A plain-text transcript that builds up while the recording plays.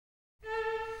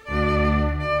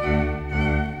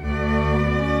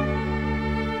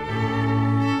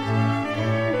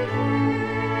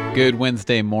Good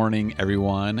Wednesday morning,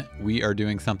 everyone. We are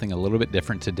doing something a little bit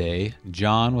different today.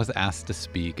 John was asked to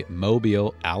speak at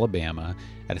Mobile, Alabama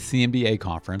at a CMDA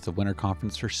conference, a winter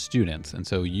conference for students. And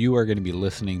so you are going to be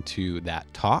listening to that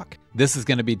talk. This is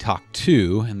going to be talk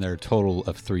 2, and there are a total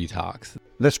of 3 talks.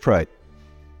 Let's pray.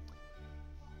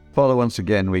 Father, once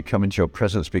again, we come into your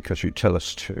presence because you tell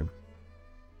us to.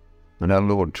 And our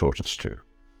Lord taught us to.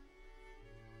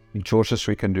 He taught us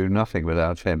we can do nothing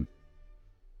without him.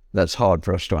 That's hard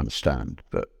for us to understand,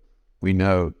 but we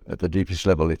know at the deepest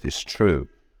level it is true.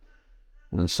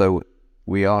 And so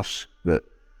we ask that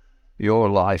your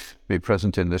life be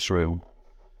present in this room,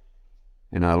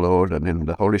 in our Lord and in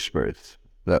the Holy Spirit,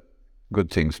 that good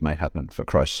things may happen for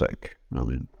Christ's sake.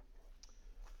 Amen.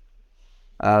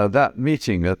 That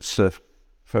meeting that's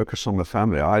focused on the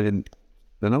family,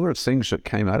 the number of things that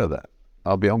came out of that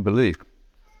are beyond belief.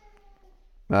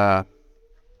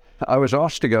 I was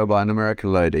asked to go by an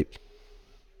American lady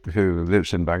who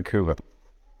lives in Vancouver,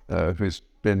 who's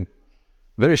been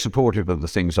very supportive of the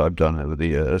things I've done over the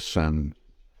years, and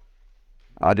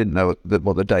I didn't know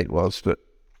what the date was, but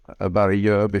about a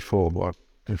year before what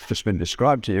has just been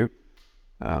described to you,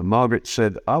 Margaret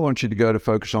said, "I want you to go to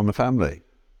Focus on the Family."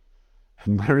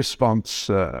 And my response,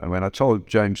 when I told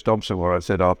James Dobson what I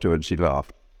said afterwards, he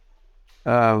laughed.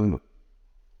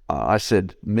 I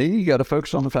said, "Me? You got to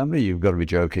Focus on the Family? You've got to be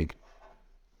joking."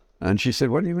 And she said,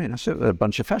 "What do you mean?" I said, "They're a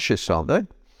bunch of fascists, aren't they?"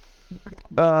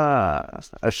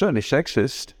 Certainly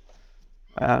sexist.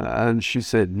 And she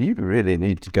said, "You really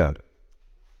need to go."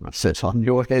 I said, "On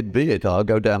your head be it. I'll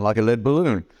go down like a lead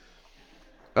balloon."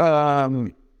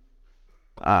 I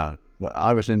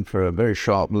was in for a very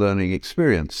sharp learning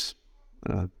experience.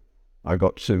 I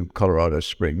got to Colorado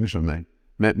Springs and they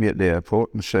met me at the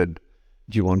airport and said,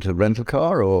 "Do you want a rental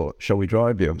car or shall we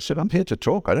drive you?" I said, "I'm here to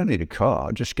talk. I don't need a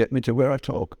car. Just get me to where I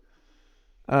talk."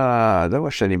 They don't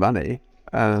waste any money.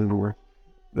 And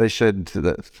they said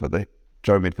they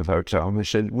drove me to the hotel and they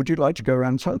said, "Would you like to go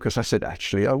around Focus?" I said,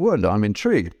 "Actually, I would. I'm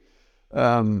intrigued."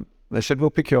 They said, "We'll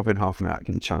pick you up in half an hour.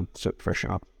 Give you a chance to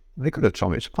freshen up." They could have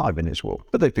told me it's a 5 minutes walk,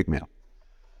 but they picked me up.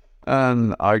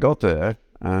 And I got there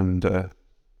and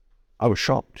I was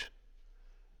shocked.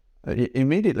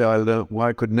 Immediately I learned why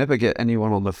I could never get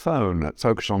anyone on the phone at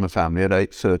Focus on the Family at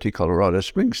 8:30 Colorado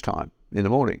Springs time in the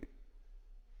morning.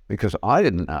 Because I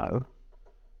didn't know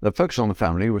that Focus on the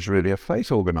Family was really a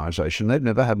faith organization. They've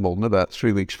never had more than about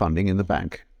 3 weeks funding in the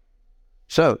bank.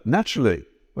 So naturally,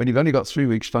 when you've only got 3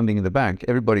 weeks funding in the bank,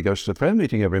 everybody goes to the prayer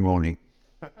meeting every morning.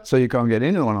 So you can't get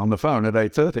anyone on the phone at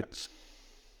 8:30.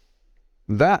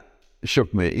 That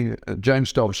shook me.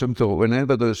 James Dobson thought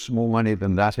whenever there's more money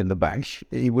than that in the bank,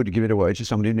 he would give it away to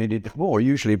somebody who needed it more,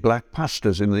 usually black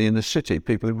pastors in the inner city,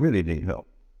 people who really need help.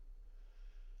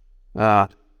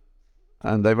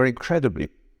 And they were incredibly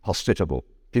hospitable.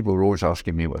 People were always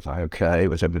asking me, was I okay?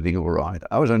 Was everything all right?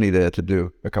 I was only there to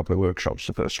do a couple of workshops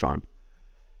the first time.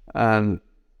 And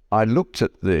I looked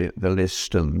at the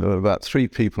list and there were about 3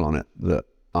 people on it that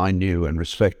I knew and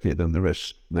respected, and the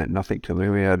rest meant nothing to me.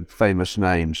 We had famous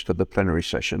names for the plenary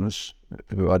sessions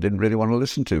who I didn't really want to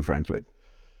listen to, frankly.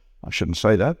 I shouldn't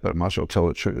say that, but I might as well tell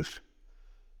the truth.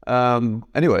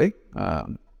 Anyway,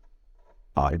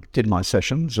 I did my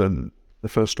sessions, and the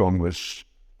first one was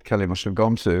Kelly must have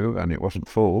gone to, and it wasn't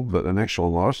full, but the next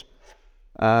one was.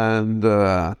 And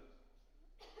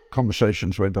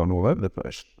conversations went on all over the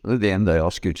place. And at the end, they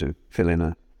ask you to fill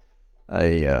in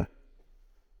a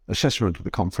assessment of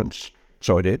the conference.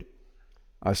 So I did.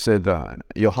 I said,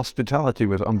 your hospitality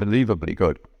was unbelievably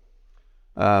good.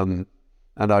 And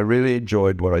I really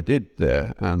enjoyed what I did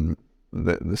there and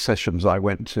the sessions I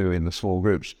went to in the small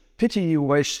groups. Pity you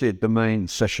wasted the main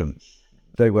sessions.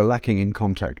 They were lacking in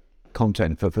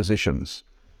content for physicians.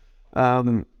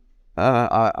 I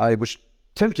was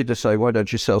tempted to say, why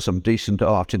don't you sell some decent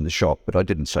art in the shop? But I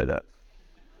didn't say that.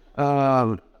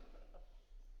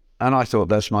 And I thought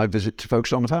that's my visit to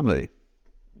Focus on the Family.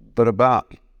 But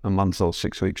about a month or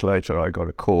 6 weeks later, I got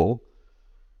a call,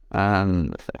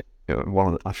 and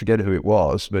I forget who it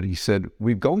was, but he said,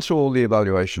 "We've gone through all the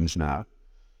evaluations now,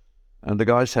 and the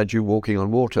guys had you walking on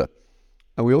water.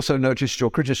 And we also noticed your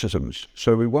criticisms.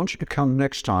 So we want you to come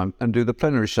next time and do the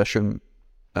plenary session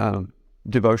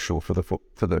devotional for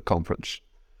the conference.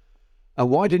 And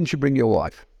why didn't you bring your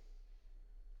wife?"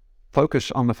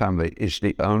 Focus on the Family is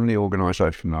the only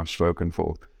organization I've spoken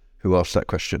for who asked that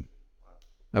question.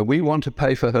 And we want to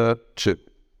pay for her too.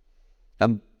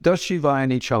 And does she by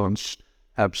any chance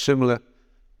have similar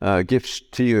gifts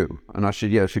to you? And I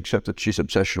said, yes, except that she's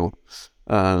obsessional.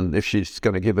 And if she's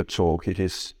going to give a talk, it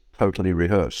is totally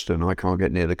rehearsed, and I can't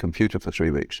get near the computer for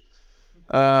 3 weeks.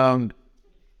 But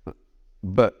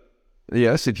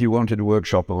yes, if you wanted a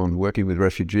workshop on working with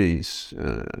refugees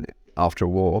after a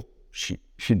war,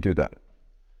 she'd do that.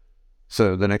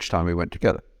 So the next time we went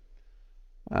together.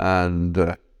 And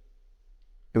it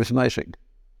was amazing.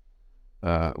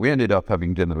 We ended up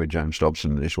having dinner with James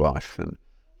Dobson and his wife. And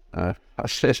I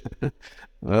said,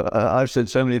 I've said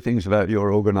so many things about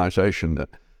your organization that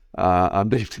I'm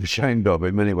deeply ashamed of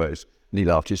in many ways. And he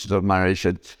laughed. He said, Mary, he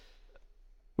said,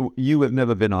 you have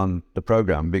never been on the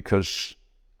program because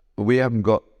we haven't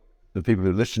got the people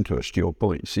who listen to us, to your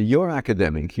point. See, you're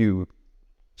academic, you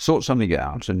sort something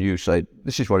out and you say,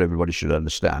 this is what everybody should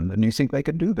understand, and you think they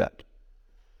can do that.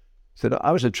 So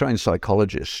I was a trained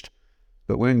psychologist,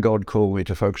 but when God called me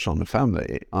to focus on the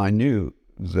family, I knew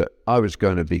that I was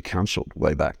going to be cancelled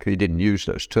way back. He didn't use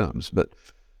those terms, but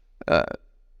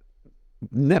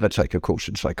never take a course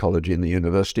in psychology in the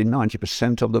university.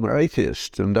 90% of them are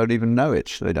atheists and don't even know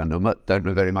it. They don't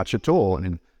know very much at all. And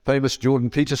in famous Jordan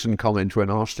Peterson comment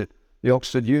when asked at the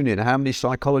Oxford Union, how many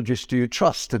psychologists do you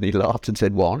trust? And he laughed and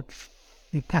said, one.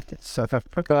 And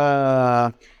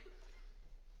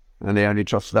they only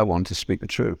trusted that one to speak the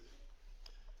truth.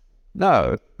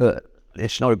 No,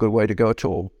 it's not a good way to go at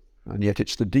all. And yet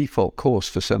it's the default course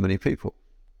for so many people.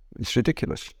 It's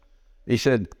ridiculous. He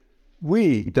said,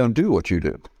 we don't do what you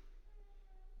do.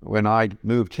 When I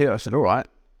moved here, I said, all right,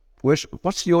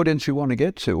 what's the audience we want to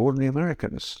get to? Ordinary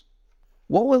Americans.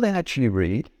 What will they actually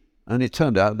read? And it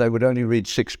turned out they would only read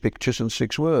 6 pictures and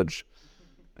 6 words.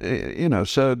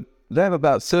 So they have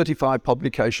about 35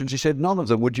 publications. He said, none of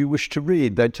them would you wish to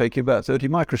read. They'd take you about 30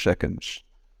 microseconds.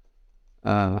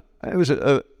 It was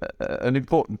an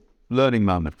important learning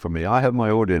moment for me. I have my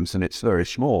audience and it's very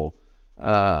small.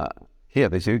 Here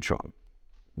there's huge one.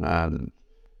 And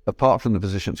apart from the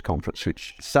Physicians' Conference,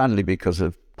 which sadly because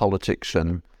of politics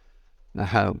and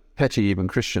how petty even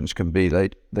Christians can be,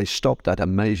 they stopped that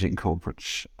amazing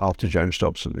conference after James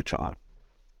Dobson retired.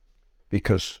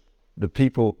 Because the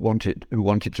people who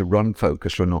wanted to run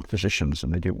Focus were not physicians,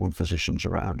 and they didn't want physicians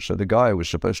around. So the guy who was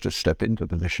supposed to step into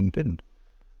the position didn't.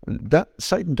 And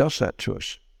Satan does that to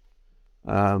us.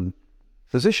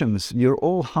 Physicians, you're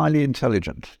all highly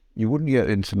intelligent. You wouldn't get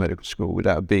into medical school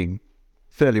without being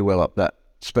fairly well up that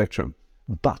spectrum,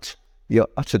 but you're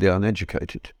utterly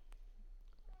uneducated.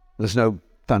 There's no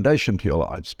foundation to your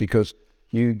lives because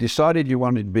you decided you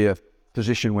wanted to be a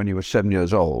physician when you were 7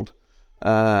 years old,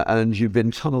 and you've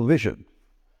been tunnel vision,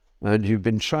 and you've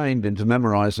been trained into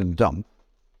memorize and dump,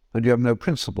 and you have no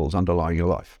principles underlying your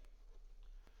life.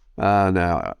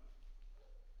 Now,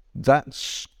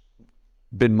 that's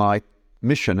been my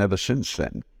mission ever since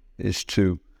then, is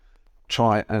to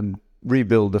try and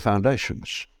rebuild the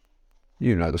foundations.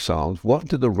 You know the Psalms. What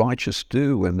do the righteous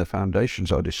do when the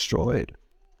foundations are destroyed?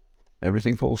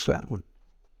 Everything falls down.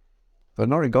 But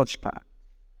not in God's path.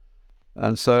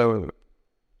 And so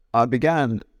I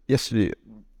began yesterday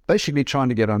basically trying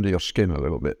to get under your skin a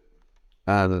little bit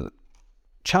and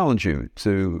challenge you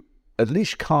to at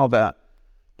least carve out,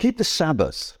 keep the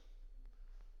Sabbath.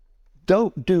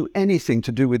 Don't do anything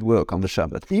to do with work on the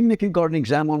Sabbath. Even if you've got an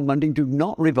exam on Monday, do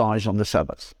not revise on the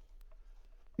Sabbath.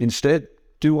 Instead,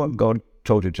 do what God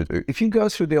told you to do. If you go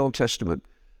through the Old Testament,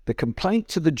 the complaint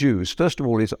to the Jews, first of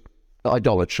all, is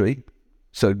idolatry.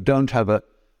 So don't have a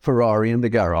Ferrari in the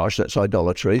garage, that's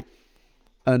idolatry.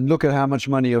 And look at how much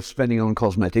money you're spending on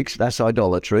cosmetics, that's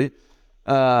idolatry.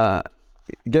 Get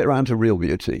around to real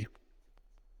beauty.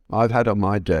 I've had on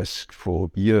my desk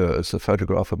for years a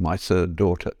photograph of my 3rd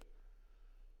daughter.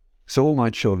 So all my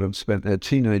children spent their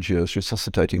teenage years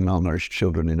resuscitating malnourished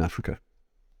children in Africa.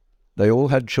 They all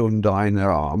had children die in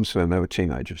their arms when they were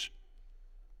teenagers,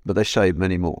 but they saved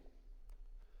many more.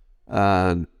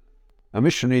 And a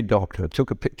missionary doctor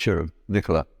took a picture of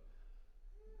Nicola.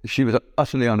 She was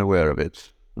utterly unaware of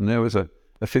it. And there was a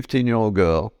 15-year-old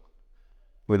girl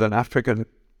with an African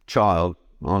child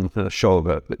on her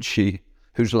shoulder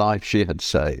whose life she had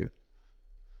saved.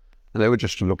 And they were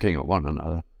just looking at one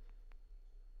another.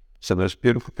 It's the most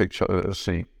beautiful picture I've ever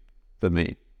seen for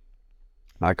me.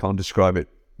 I can't describe it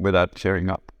without tearing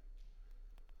up.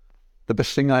 The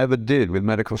best thing I ever did with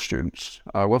medical students,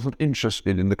 I wasn't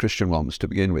interested in the Christian ones to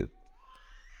begin with.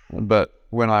 But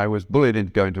when I was bullied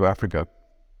into going to Africa,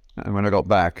 and when I got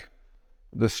back,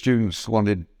 the students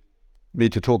wanted me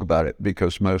to talk about it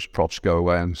because most profs go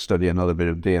away and study another bit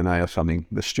of DNA or something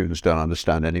the students don't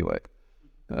understand anyway.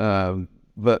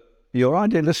 But you're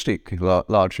idealistic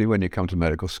largely when you come to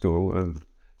medical school. And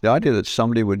the idea that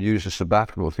somebody would use a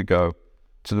sabbatical to go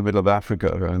to the middle of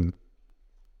Africa and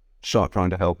start trying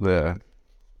to help there,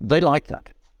 they like that.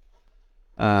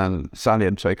 And Sally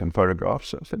had taken photographs,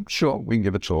 so I said, sure, we can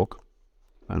give a talk.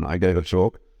 And I gave a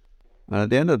talk. And at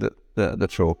the end of the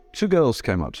talk, two girls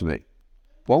came up to me.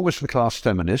 One was the class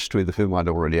feminist, with whom I'd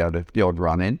already had the odd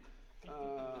run-in.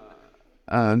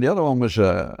 And the other one was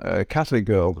a Catholic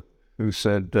girl who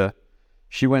said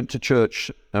she went to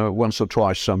church once or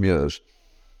twice some years,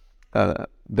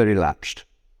 very lapsed.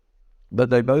 But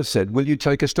they both said, will you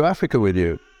take us to Africa with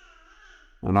you?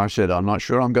 And I said, I'm not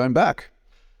sure I'm going back.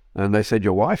 And they said,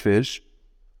 your wife is.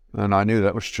 And I knew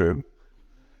that was true.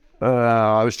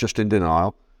 I was just in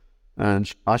denial.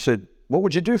 And I said, what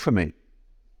would you do for me?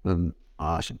 And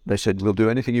they said, we'll do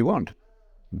anything you want.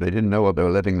 They didn't know what they were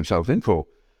letting themselves in for.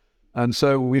 And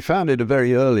so we founded a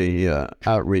very early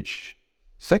outreach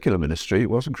secular ministry. It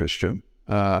wasn't Christian.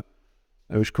 It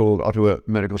was called Ottawa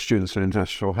Medical Students for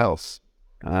International Health.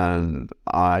 And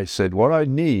I said, what I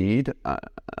need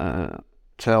to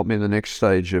help me in the next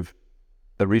stage of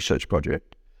a research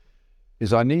project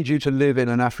is I need you to live in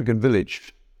an African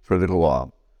village for a little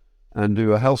while and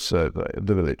do a health survey of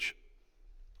the village.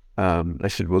 They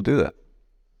said, we'll do that.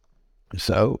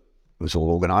 So it was all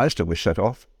organized and we set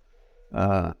off.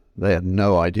 They had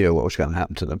no idea what was going to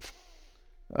happen to them.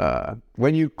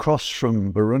 When you cross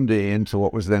from Burundi into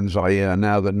what was then Zaire,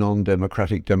 now the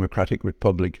non-democratic Democratic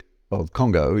Republic of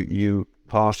Congo, you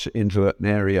pass into an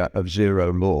area of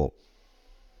zero law.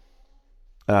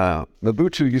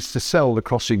 Mobutu used to sell the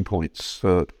crossing points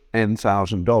for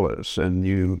 $10,000, and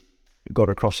you got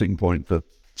a crossing point for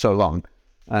so long.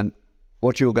 And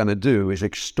what you're going to do is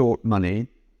extort money,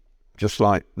 just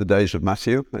like the days of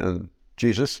Matthew and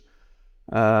Jesus,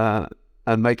 and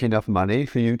make enough money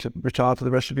for you to retire for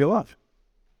the rest of your life.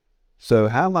 So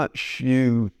how much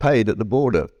you paid at the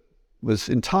border was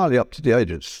entirely up to the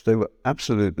agents. They were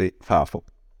absolutely powerful.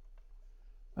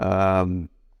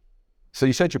 So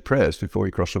you said your prayers before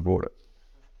you crossed the border.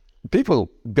 People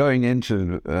going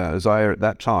into Zaire at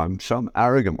that time, some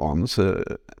arrogant ones,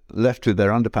 left with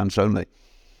their underpants only,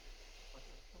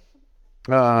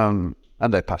 and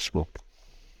their passport.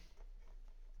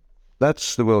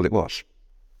 That's the world it was.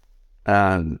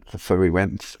 And so we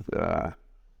went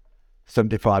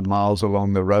 75 miles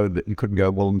along the road that you couldn't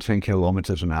go more than 10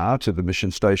 kilometers an hour to the mission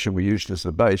station we used as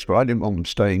the base, but I didn't want them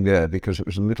staying there because it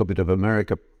was a little bit of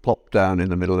America plopped down in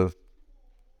the middle of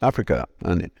Africa.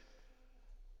 And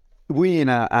we, in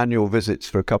our annual visits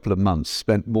for a couple of months,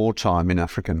 spent more time in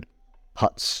African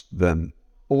huts than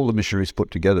all the missionaries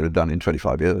put together had done in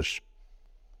 25 years.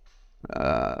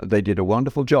 They did a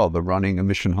wonderful job of running a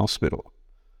mission hospital,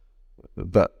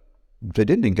 but they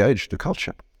didn't engage the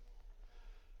culture.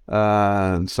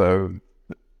 And so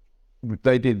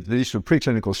they did, these were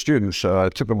preclinical students, so I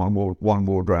took them on one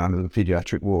ward round of the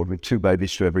pediatric ward with 2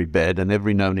 babies to every bed and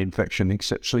every known infection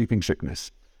except sleeping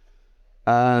sickness.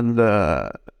 And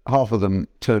half of them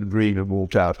turned green and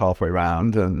walked out halfway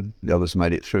round, and the others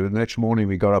made it through. The next morning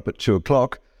we got up at 2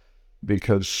 o'clock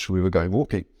because we were going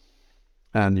walking.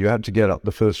 And you had to get up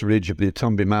the first ridge of the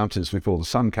Itumbi Mountains before the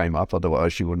sun came up,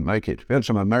 otherwise you wouldn't make it. We had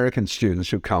some American students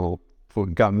who come for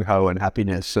gung-ho and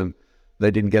happiness, and they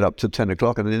didn't get up till 10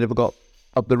 o'clock, and they never got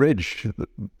up the ridge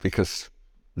because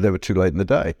they were too late in the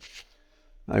day.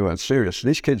 They weren't serious.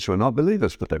 These kids were not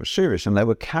believers, but they were serious, and they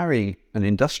were carrying an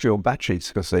industrial batteries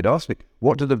because they'd asked me,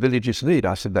 what do the villages need?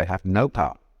 I said, they have no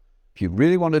power. If you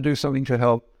really want to do something to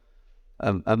help,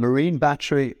 a marine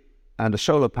battery and a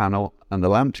solar panel and the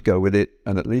lamp to go with it,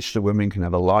 and at least the women can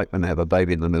have a light when they have a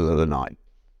baby in the middle of the night.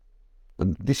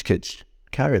 And these kids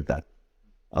carried that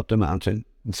up the mountain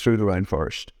and through the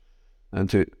rainforest.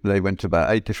 And they went to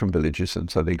about 8 different villages, and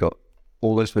so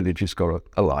all those villages got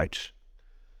a light.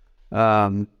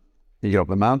 You get up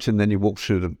the mountain, then you walk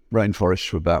through the rainforest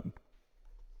for about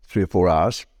 3 or 4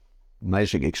 hours.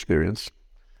 Amazing experience.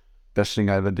 Best thing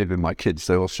I ever did with my kids.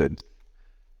 They all said,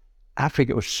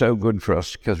 Africa was so good for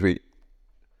us because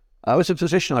I was a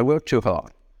physician, I worked too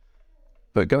hard.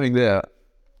 But going there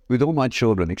with all my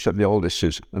children, except the oldest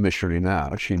who's a missionary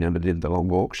now, she never did the long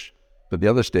walks, but the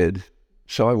others did.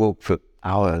 So I walked for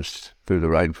hours through the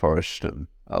rainforest and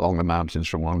along the mountains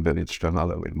from one village to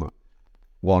another with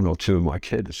 1 or 2 of my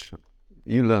kids.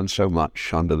 You learn so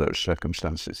much under those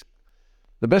circumstances.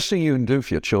 The best thing you can do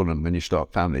for your children when you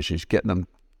start families is get them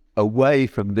away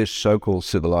from this so-called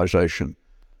civilization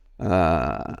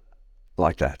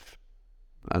like that.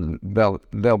 And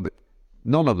they'll be,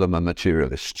 none of them are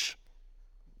materialists.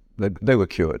 They were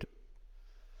cured.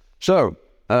 So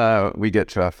we get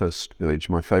to our first village,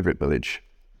 my favorite village.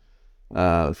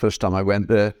 The first time I went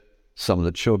there, some of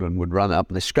the children would run up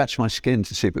and they scratched my skin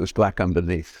to see if it was black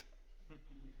underneath.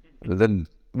 And then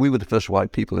we were the first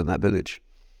white people in that village.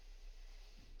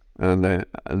 And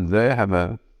they have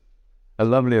a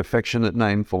lovely, affectionate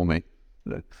name for me.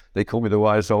 They call me the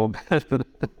wise old man.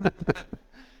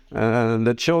 And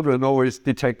the children always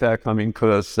detect our coming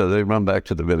first, so they run back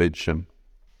to the village. And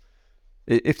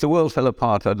if the world fell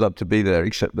apart, I'd love to be there,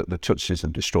 except that the Tutsis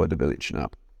have destroyed the village now.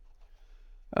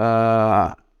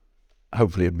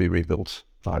 Hopefully it'll be rebuilt.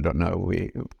 I don't know.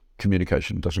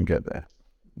 Communication doesn't get there.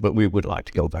 But we would like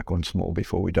to go back once more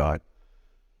before we die.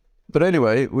 But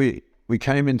anyway, we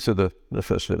came into the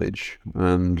first village,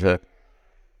 and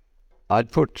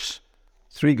I'd put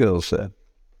 3 girls there.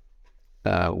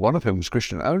 One of whom was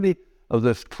Christian. Only of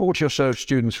the 40 or so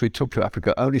students we took to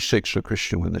Africa, only 6 were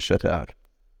Christian when they set out.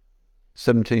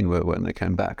 17 were when they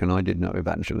came back, and I did no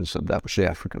evangelism. That was the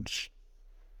Africans.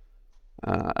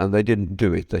 And they didn't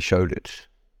do it, they showed it.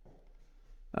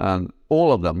 And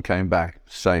all of them came back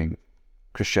saying,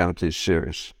 Christianity is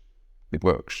serious. It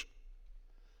works.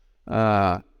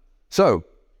 So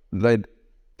they'd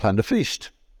planned a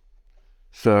feast.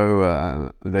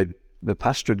 So the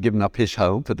pastor had given up his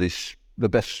home for the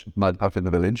best mud hut in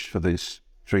the village for these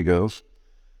 3 girls.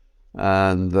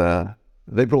 And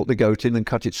they brought the goat in and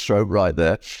cut its throat right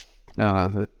there.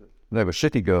 They were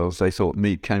city girls. They thought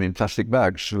meat came in plastic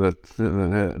bags. But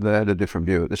they had a different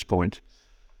view at this point.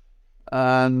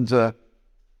 And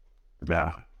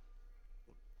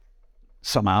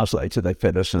some hours later, they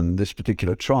fed us, and this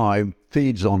particular tribe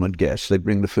feeds honoured guests. They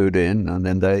bring the food in, and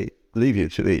then they leave you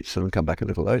to eat, so we come back a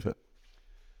little later.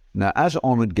 Now, as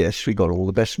honoured guests, we got all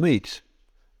the best meat.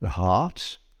 The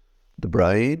heart, the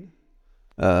brain,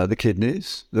 the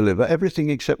kidneys, the liver, everything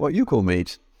except what you call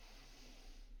meat.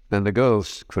 And the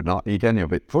girls could not eat any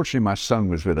of it. Fortunately, my son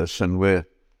was with us, and we're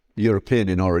European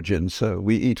in origin, so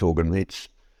we eat organ meats.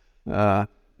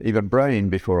 Even brain,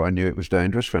 before I knew it was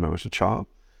dangerous when I was a child.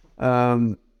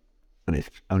 And it's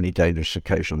only dangerous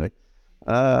occasionally.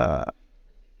 So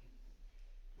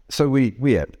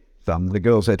we ate some. The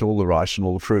girls ate all the rice and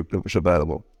all the fruit that was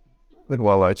available. A little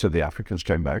while later, the Africans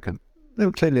came back, and they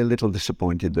were clearly a little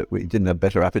disappointed that we didn't have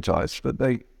better appetites, but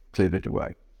they cleared it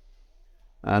away.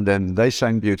 And then they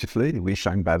sang beautifully. We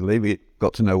sang badly. We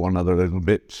got to know one another a little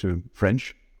bit through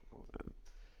French.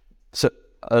 So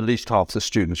at least half the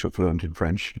students were fluent in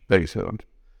French, very fluent.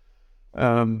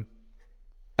 And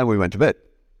we went to bed.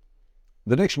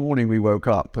 The next morning we woke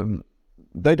up, and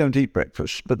they don't eat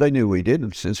breakfast, but they knew we did,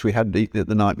 and since we hadn't eaten it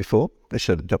the night before, they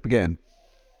set it up again.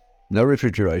 No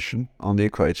refrigeration on the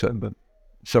equator, but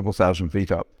several thousand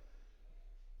feet up.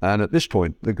 And at this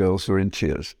point, the girls were in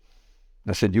tears.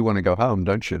 I said, "You want to go home,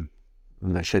 don't you?"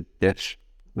 And they said, "Yes."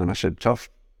 And I said, "Tough,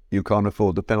 you can't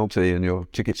afford the penalty, and your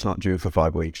ticket's not due for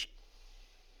 5 weeks.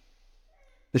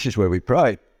 This is where we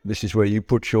pray. This is where you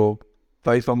put your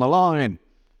faith on the line."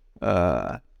 2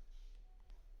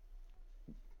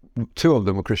 of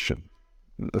them were Christian.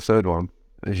 The third one,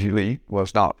 Julie,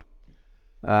 was not.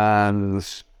 And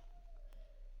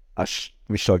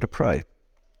we started to pray.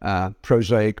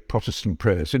 Prosaic Protestant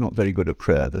prayers. They're not very good at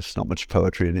prayer. There's not much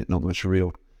poetry in it, not much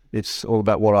real. It's all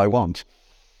about what I want.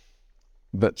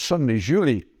 But suddenly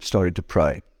Julie started to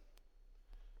pray.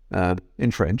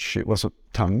 In French, it wasn't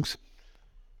tongues,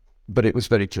 but it was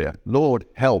very clear. "Lord,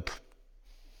 help."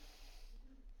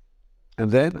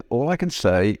 And then all I can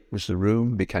say was the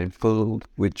room became filled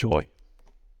with joy.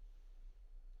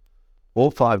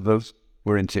 All 5 of us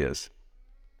were in tears.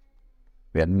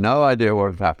 We had no idea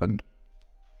what had happened.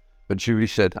 But Julie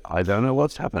said, "I don't know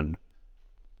what's happened,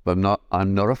 but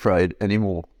I'm not afraid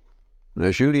anymore."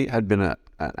 Now, Julie had been an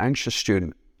anxious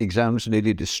student. Exams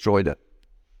nearly destroyed her.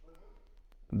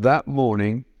 That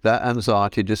morning, that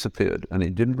anxiety disappeared, and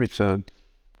it didn't return.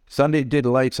 Suddenly it did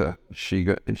later. She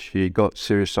got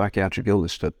serious psychiatric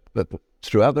illness, but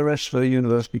throughout the rest of her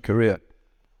university career,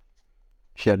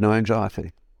 she had no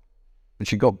anxiety. When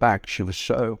she got back, she was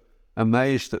so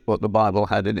amazed at what the Bible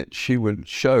had in it. She would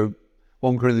show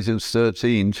 1 Corinthians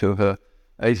 13 to her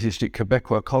atheistic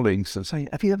Quebecois colleagues and say,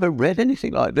 "Have you ever read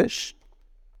anything like this?"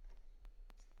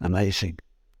 Amazing.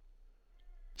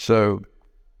 So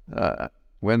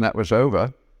when that was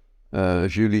over,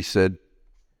 Julie said,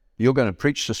 "You're going to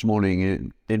preach this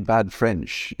morning in bad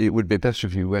French. It would be better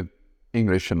if you went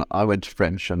English." And I went to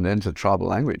French and then to tribal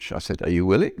language. I said, "Are you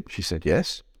willing?" She said,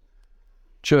 "Yes."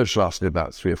 Church lasted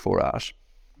about 3 or 4 hours,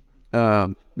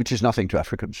 which is nothing to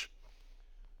Africans.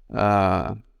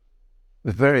 I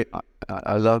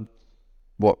loved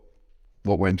what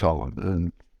went on,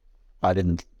 and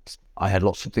I had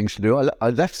lots of things to do.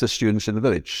 I left the students in the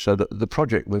village, so that the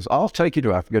project was, "I'll take you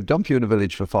to Africa, dump you in a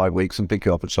village for 5 weeks and pick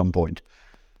you up at some point."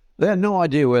 They had no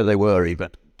idea where they were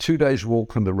even. 2 days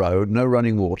walk from the road, no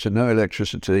running water, no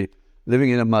electricity,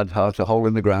 living in a mud hut, a hole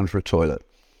in the ground for a toilet.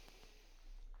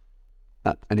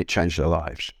 And it changed their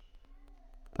lives.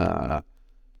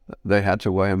 They had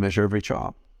to weigh and measure every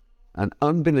child. And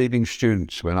unbelieving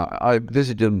students, when I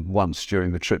visited them once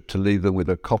during the trip to leave them with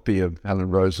a copy of Helen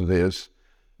Roosevelt's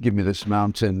Give Me This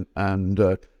Mountain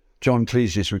and John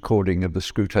Cleese's recording of the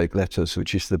Screwtape Letters,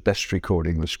 which is the best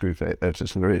recording of the Screwtape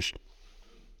Letters there is.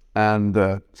 And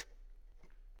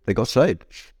they got saved,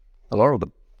 a lot of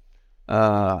them.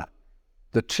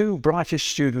 The two brightest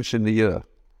students in the year,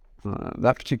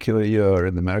 that particular year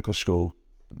in the medical school,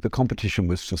 the competition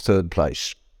was for third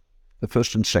place. The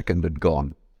first and second had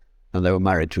gone, and they were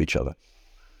married to each other.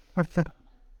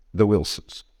 The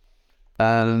Wilsons.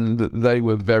 And they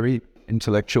were very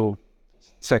intellectual,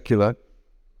 secular.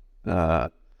 You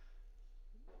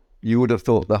would have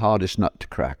thought the hardest nut to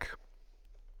crack.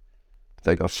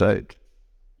 They got saved.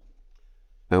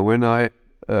 And when I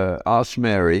asked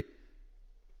Mary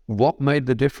what made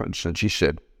the difference, and she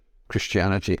said,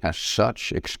 Christianity has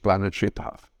such explanatory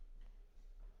power.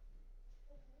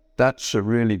 That's a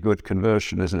really good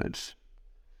conversion, isn't it?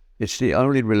 It's the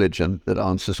only religion that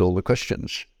answers all the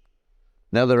questions.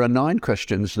 Now, there are 9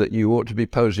 questions that you ought to be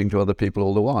posing to other people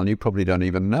all the while. You probably don't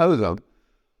even know them,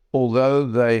 although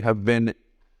they have been...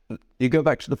 You go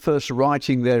back to the first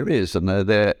writing there is, and they're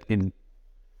there in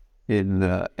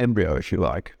embryo, if you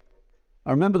like. I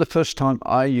remember the first time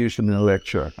I used them in a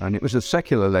lecture, and it was a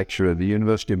secular lecture at the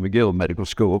University of McGill Medical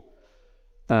School,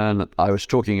 and I was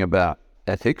talking about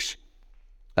ethics,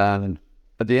 and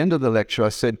at the end of the lecture I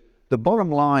said, the bottom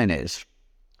line is,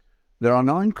 there are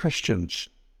 9 questions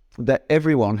that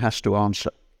everyone has to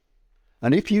answer.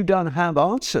 And if you don't have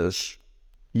answers,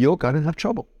 you're going to have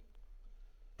trouble.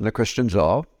 And the questions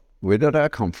are, where did I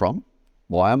come from?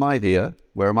 Why am I here?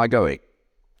 Where am I going?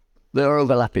 They're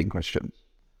overlapping questions.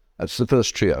 That's the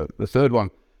first trio. The third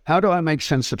one, how do I make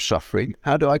sense of suffering?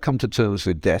 How do I come to terms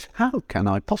with death? How can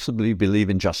I possibly believe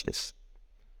in justice?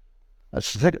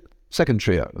 That's the second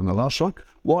trio. And the last one,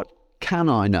 what can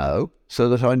I know so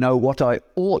that I know what I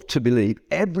ought to believe?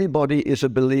 Everybody is a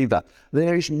believer.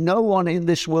 There is no one in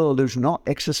this world who's not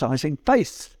exercising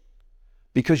faith,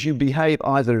 because you behave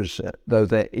either as though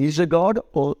there is a God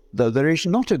or though there is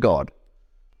not a God.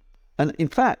 And in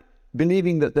fact,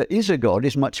 believing that there is a God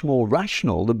is much more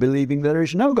rational than believing there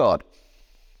is no God.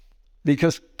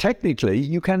 Because technically,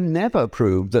 you can never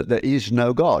prove that there is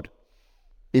no God.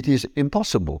 It is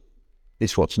impossible.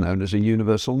 It's what's known as a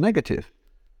universal negative.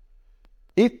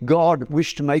 If God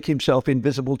wished to make himself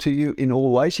invisible to you in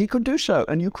all ways, he could do so,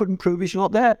 and you couldn't prove he's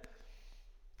not there.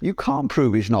 You can't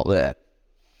prove he's not there.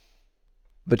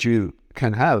 But you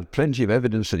can have plenty of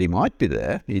evidence that he might be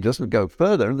there. He doesn't go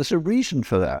further, and there's a reason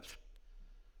for that.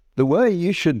 The way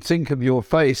you should think of your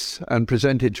faith and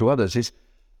present it to others is,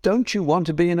 don't you want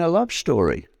to be in a love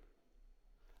story?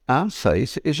 Our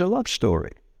faith is a love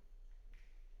story.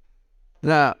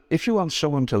 Now, if you want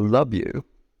someone to love you,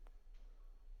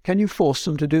 can you force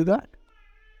them to do that?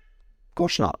 Of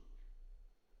course not.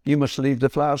 You must leave the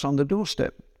flowers on the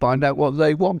doorstep. Find out what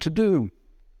they want to do.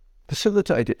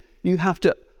 Facilitate it. You have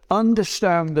to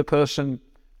understand the person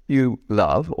you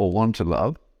love or want to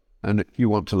love, and you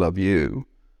want to love you,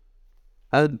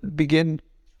 and begin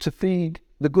to feed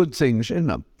the good things in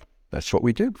them. That's what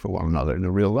we do for one another in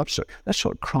a real love story. That's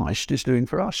what Christ is doing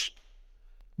for us.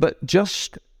 But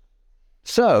just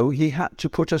so, he had to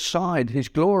put aside his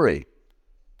glory.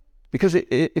 Because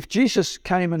if Jesus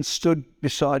came and stood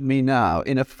beside me now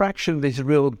in a fraction of his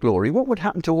real glory, what would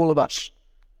happen to all of us?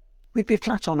 We'd be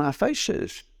flat on our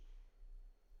faces.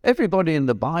 Everybody in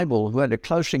the Bible who had a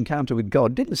close encounter with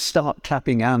God didn't start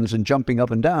clapping hands and jumping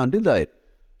up and down, did they?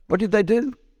 What did they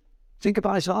do? Think of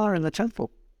Isaiah in the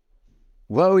temple.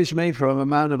 Woe is me, for I'm a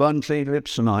man of unclean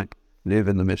lips, and I live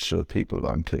in the midst of a people of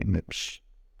unclean lips.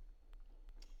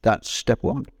 That's step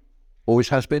one. Always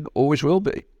has been, always will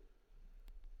be.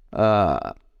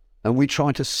 And we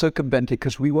try to circumvent it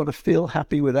because we want to feel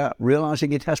happy without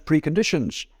realizing it has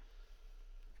preconditions.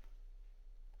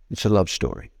 It's a love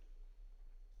story.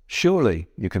 Surely,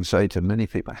 you can say to many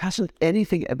people, hasn't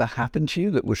anything ever happened to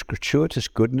you that was gratuitous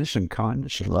goodness and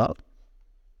kindness and love?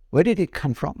 Where did it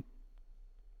come from?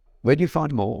 Where do you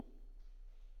find more?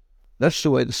 That's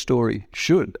the way the story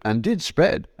should and did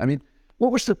spread. I mean,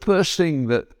 what was the first thing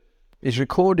that is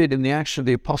recorded in the Acts of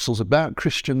the Apostles about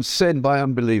Christians said by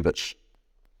unbelievers?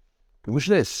 It was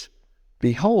this: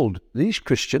 behold, these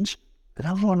Christians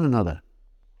love one another.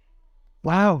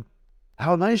 Wow,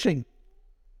 how amazing.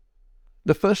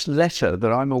 The first letter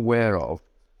that I'm aware of,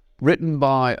 written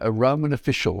by a Roman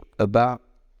official about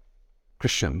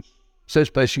Christians,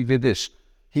 says basically this.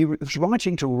 He was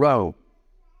writing to Rome,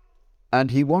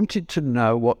 and he wanted to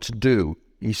know what to do.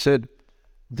 He said,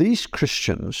 these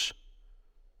Christians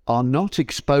are not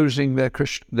exposing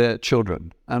their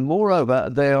children. And moreover,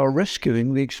 they are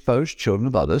rescuing the exposed children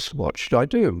of others. What should I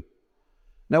do?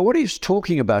 Now, what he's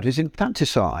talking about is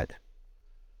infanticide.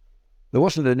 There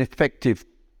wasn't an effective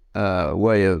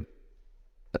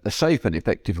a safe and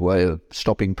effective way of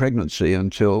stopping pregnancy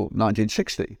until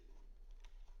 1960,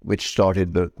 which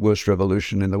started the worst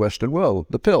revolution in the Western world,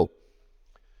 the pill,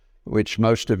 which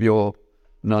most of your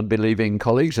non-believing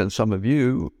colleagues and some of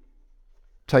you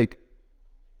take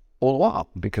all the while,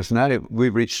 because now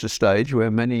we've reached a stage where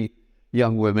many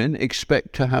young women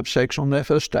expect to have sex on their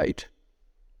first date.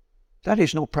 That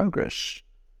is not progress.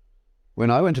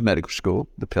 When I went to medical school,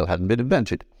 the pill hadn't been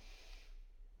invented.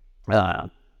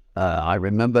 I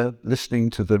remember listening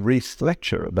to the Reith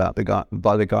lecture about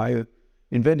by the guy who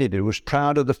invented it. He was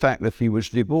proud of the fact that he was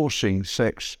divorcing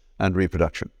sex and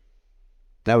reproduction.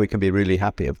 Now we can be really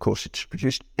happy. Of course, it's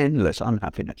produced endless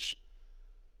unhappiness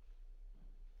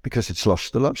because it's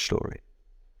lost the love story.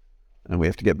 And we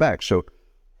have to get back. So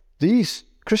these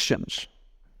Christians,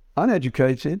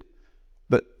 uneducated,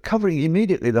 but covering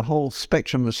immediately the whole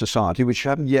spectrum of society, which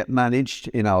haven't yet managed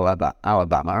in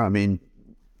Alabama. I mean,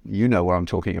 you know what I'm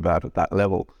talking about at that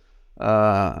level.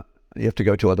 You have to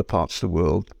go to other parts of the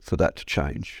world for that to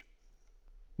change.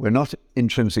 We're not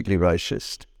intrinsically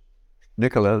racist.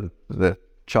 Nicola, the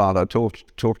child I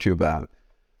talked to you about,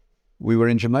 we were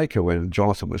in Jamaica when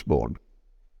Jonathan was born.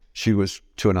 She was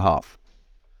 2.5.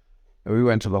 And we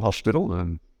went to the hospital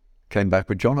and came back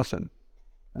with Jonathan.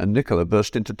 And Nicola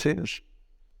burst into tears.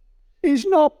 He's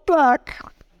not black.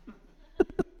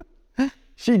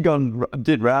 She'd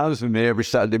did rounds with me every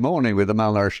Saturday morning with the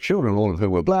malnourished children, all of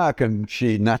whom were black, and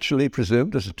she naturally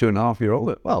presumed as a 2.5-year-old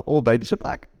that, well, all babies are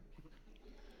black.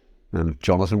 And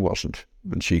Jonathan wasn't,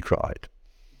 and she cried.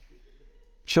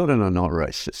 Children are not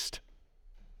racist.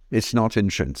 It's not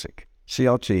intrinsic.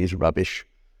 CRT is rubbish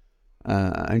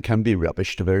and can be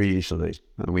rubbished very easily,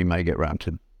 and we may get round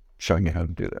to showing you how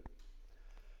to do that.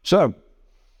 So,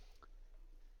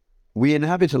 we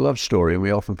inhabit a love story, and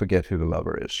we often forget who the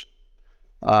lover is.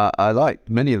 I liked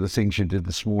many of the things you did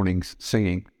this morning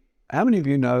singing. How many of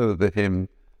you know the hymn,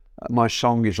 "My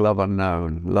song is love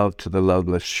unknown, love to the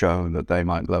loveless shown, that they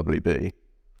might lovely be"?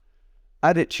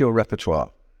 Add it to your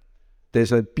repertoire.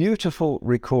 There's a beautiful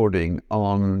recording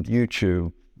on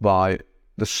YouTube by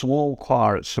the small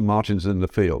choir at St. Martin's in the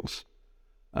Fields,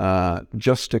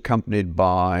 just accompanied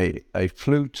by a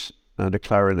flute and a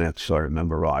clarinet, so I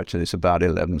remember right, and it's about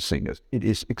 11 singers. It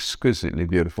is exquisitely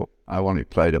beautiful. I want it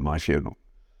played at my funeral.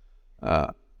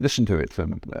 Listen to it.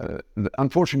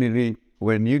 Unfortunately,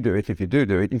 when you do it, if you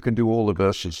do it, you can do all the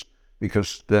verses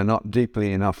because they're not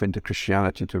deeply enough into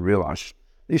Christianity to realize.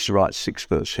 I used to write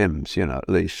 6-verse hymns, at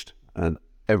least, and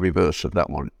every verse of that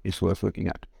one is worth looking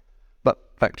at.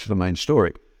 But back to the main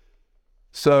story.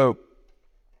 So,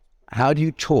 how do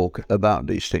you talk about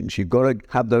these things? You've got to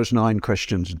have those 9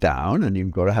 questions down, and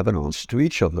you've got to have an answer to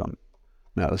each of them.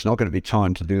 Now, there's not going to be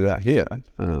time to do that here.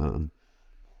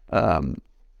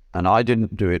 And I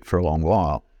didn't do it for a long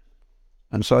while.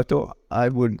 And so I thought I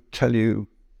would tell you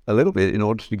a little bit in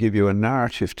order to give you a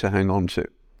narrative to hang on to.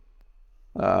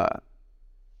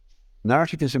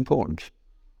 Narrative is important.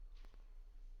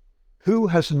 Who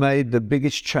has made the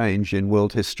biggest change in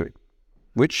world history?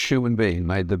 Which human being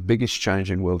made the biggest change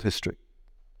in world history?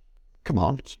 Come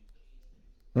on.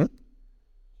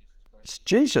 It's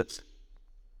Jesus.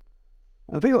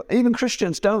 And people, even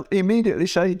Christians don't immediately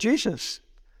say Jesus.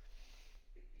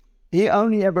 He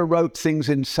only ever wrote things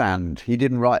in sand. He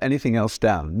didn't write anything else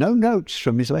down. No notes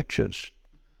from his lectures.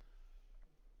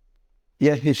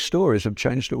 Yet his stories have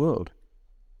changed the world.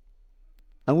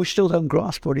 And we still don't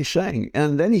grasp what he's saying.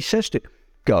 And then he says to him,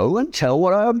 "Go and tell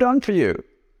what I have done for you."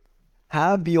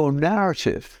 Have your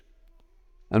narrative.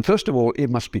 And first of all, it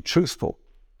must be truthful,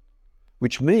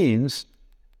 which means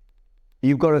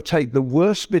you've got to take the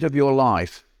worst bit of your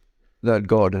life that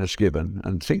God has given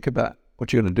and think about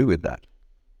what you're going to do with that.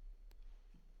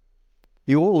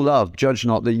 You all love, "Judge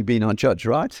not that you be not judged,"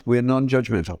 right? We're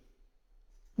non-judgmental.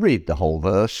 Read the whole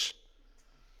verse.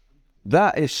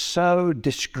 That is so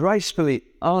disgracefully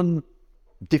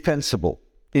indefensible.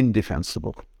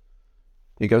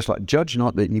 It goes like, "Judge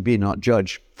not that you be not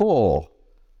judged, for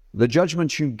the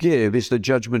judgment you give is the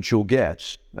judgment you'll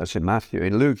get." That's in Matthew.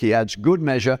 In Luke, he adds, "Good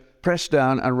measure, pressed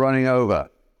down and running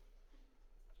over."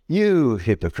 You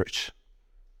hypocrite.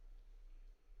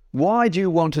 Why do you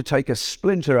want to take a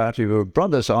splinter out of your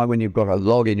brother's eye when you've got a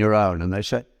log in your own? And they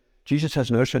say, Jesus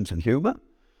has no sense of humor.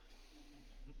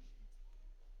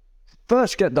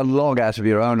 First get the log out of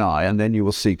your own eye, and then you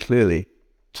will see clearly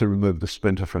to remove the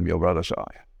splinter from your brother's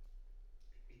eye.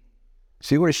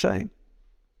 See what he's saying?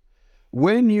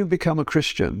 when you become a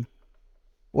Christian,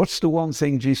 what's the one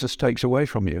thing Jesus takes away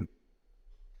from you?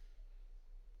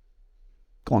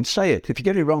 Go on, say it. If you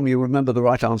get it wrong, you'll remember the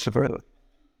right answer forever.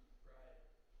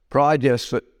 Pride, yes,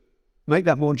 but make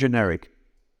that more generic.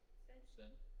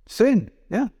 Sin,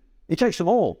 yeah. He takes them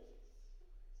all.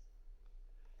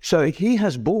 So he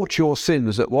has bought your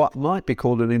sins at what might be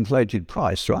called an inflated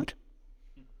price, right?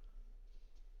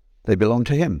 They belong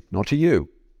to him, not to you.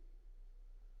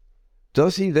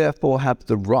 Does he therefore have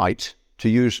the right to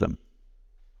use them?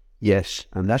 Yes,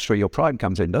 and that's where your pride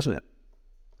comes in, doesn't it?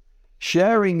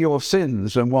 Sharing your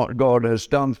sins and what God has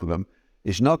done for them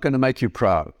is not going to make you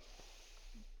proud.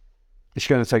 It's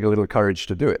going to take a little courage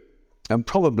to do it. And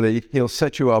probably he'll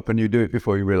set you up and you do it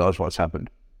before you realize what's happened.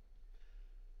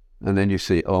 And then you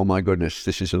see, oh my goodness,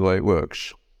 this is the way it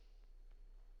works.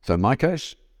 So in my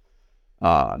case,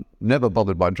 never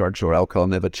bothered by drugs or alcohol,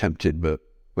 never tempted, but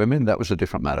women, that was a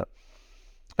different matter.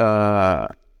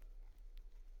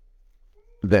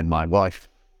 Then my wife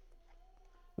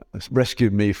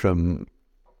rescued me from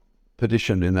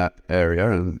perdition in that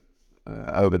area, and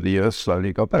over the years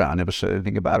slowly got better. I never said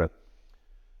anything about it.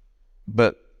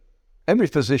 But every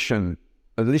physician,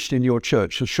 at least in your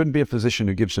church, there shouldn't be a physician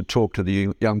who gives a talk to the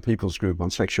young people's group on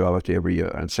sexuality every year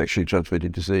and sexually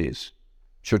transmitted disease.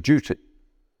 It's your duty.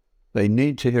 They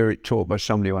need to hear it taught by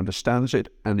somebody who understands it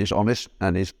and is honest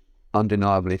and is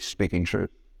undeniably speaking truth.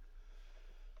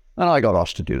 And I got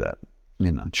asked to do that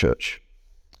in that church.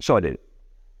 So I did.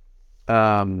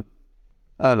 And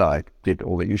I did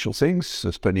all the usual things.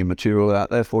 There's plenty of material out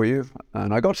there for you.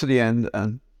 And I got to the end,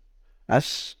 and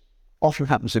as often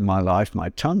happens in my life, my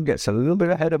tongue gets a little bit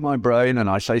ahead of my brain, and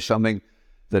I say something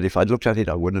that if I'd looked at it,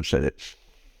 I wouldn't have said it.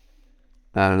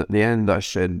 And at the end, I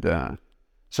said,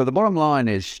 so the bottom line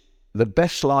is, the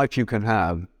best life you can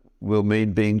have will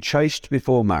mean being chaste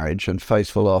before marriage and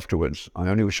faithful afterwards. I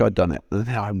only wish I'd done it. And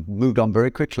then I moved on very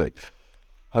quickly,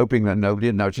 hoping that nobody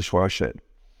had noticed what I said.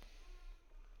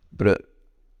 But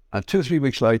 2 or 3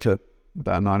 weeks later,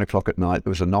 about 9 o'clock at night,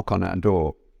 there was a knock on our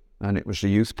door, and it was the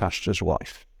youth pastor's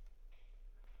wife.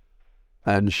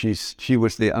 And she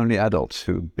was the only adult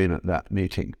who'd been at that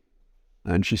meeting.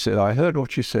 And she said, I heard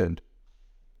what you said,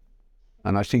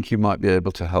 and I think you might be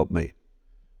able to help me.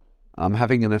 I'm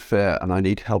having an affair and I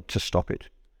need help to stop it.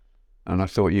 And I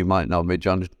thought you might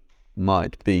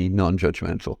be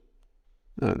non-judgmental.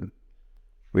 And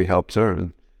we helped her,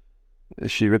 and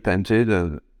she repented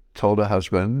and told her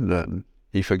husband, and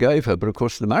he forgave her. But of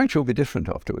course the marriage will be different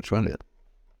afterwards, won't it?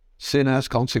 Sin has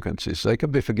consequences. They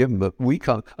can be forgiven, but we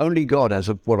can't. Only God has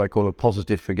what I call a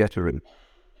positive forgetter.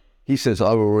 He says,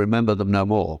 I will remember them no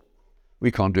more.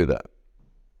 We can't do that.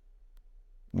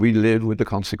 We live with the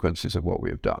consequences of what we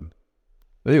have done.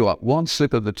 But you know what? One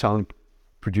slip of the tongue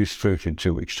produced fruit in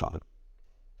 2 weeks' time.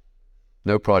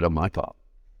 No pride on my part.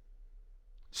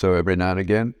 So every now and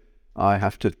again, I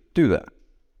have to do that.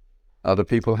 Other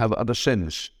people have other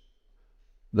sins.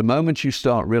 The moment you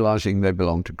start realizing they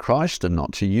belong to Christ and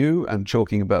not to you, and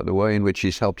talking about the way in which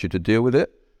he's helped you to deal with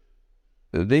it,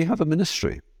 they have a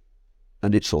ministry,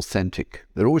 and it's authentic.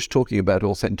 They're always talking about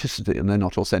authenticity, and they're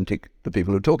not authentic, the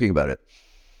people who are talking about it.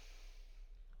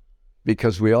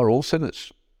 Because we are all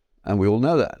sinners, and we all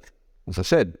know that. As I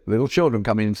said, little children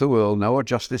coming into the world know what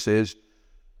justice is,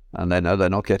 and they know they're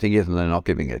not getting it, and they're not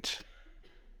giving it.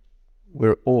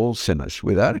 We're all sinners,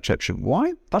 without exception.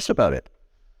 Why fuss about it?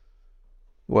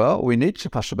 Well, we need to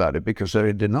fuss about it because they're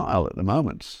in denial at the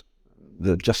moment.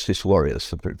 The justice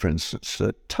warriors, for instance,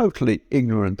 are totally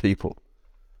ignorant people.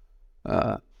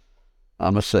 I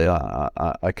must say,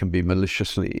 I can be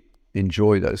maliciously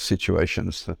enjoy those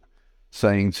situations,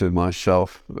 saying to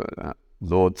myself,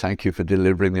 Lord, thank you for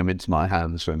delivering them into my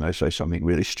hands when they say something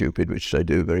really stupid, which they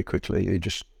do very quickly. You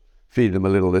just feed them a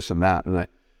little this and that, and they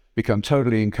become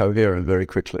totally incoherent very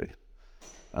quickly.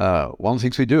 One of the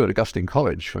things we do at Augustine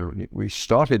College, we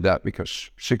started that because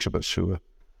 6 of us who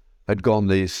had gone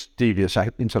these devious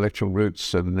intellectual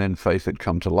routes and then faith had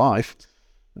come to life,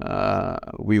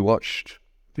 we watched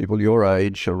people your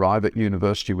age arrive at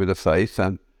university with a faith.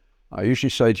 And I usually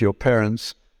say to your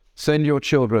parents, send your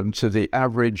children to the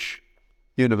average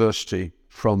university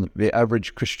from the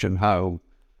average Christian home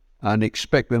and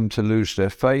expect them to lose their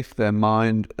faith, their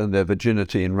mind, and their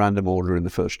virginity in random order in the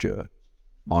first year,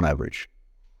 on average.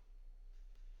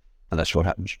 And that's what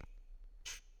happens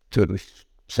to at least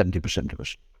 70% of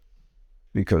us.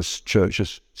 Because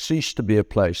churches cease to be a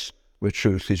place where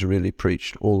truth is really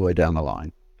preached all the way down the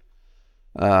line.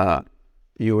 Can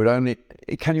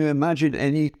you imagine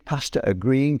any pastor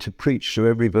agreeing to preach through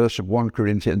every verse of 1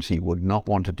 Corinthians? He would not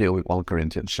want to deal with 1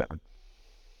 Corinthians 7.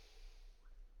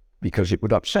 Because it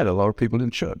would upset a lot of people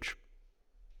in church.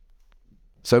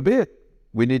 So be it.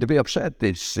 We need to be upset.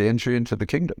 It's the entry into the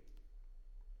kingdom.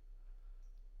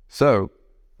 So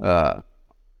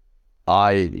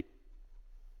I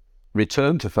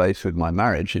returned to faith with my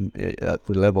marriage at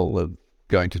the level of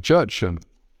going to church and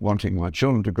wanting my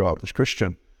children to grow up as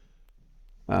Christian.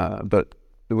 But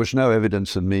there was no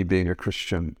evidence of me being a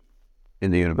Christian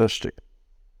in the university.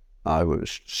 I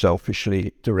was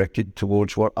selfishly directed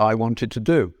towards what I wanted to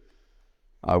do.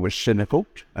 I was cynical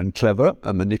and clever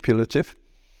and manipulative.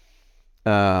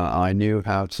 I knew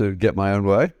how to get my own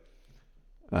way.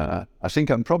 I think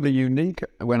I'm probably unique.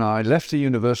 When I left the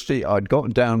university, I'd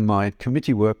gotten down my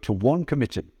committee work to one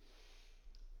committee.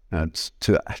 And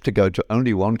to have to go to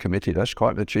only one committee, that's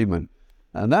quite an achievement.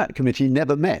 And that committee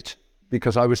never met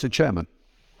because I was the chairman.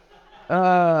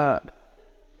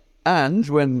 And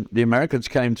when the Americans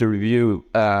came to review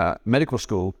medical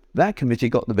school, that committee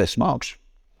got the best marks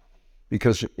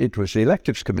because it was the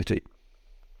electives committee.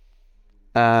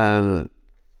 And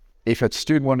if a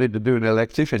student wanted to do an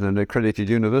elective in an accredited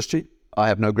university, I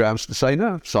have no grounds to say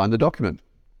no. Sign the document.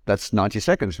 That's 90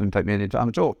 seconds. It didn't take me any time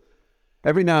at all.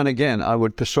 Every now and again, I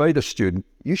would persuade a student,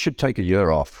 you should take a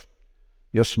year off.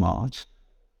 You're smart.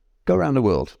 Go around the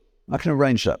world. I can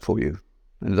arrange that for you.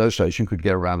 In those days, you could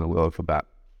get around the world for about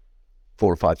 $4,000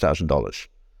 or $5,000.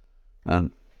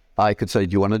 And I could say,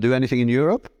 do you want to do anything in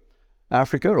Europe,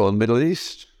 Africa, or the Middle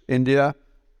East, India,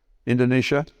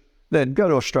 Indonesia? Then go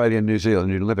to Australia and New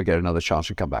Zealand, you'll never get another chance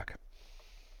to come back.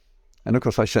 And of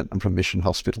course, I sent them from mission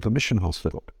hospital to mission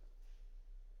hospital.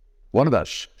 One of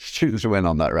us students who went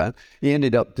on that round, he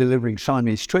ended up delivering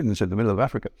Siamese twins in the middle of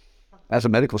Africa as a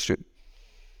medical student.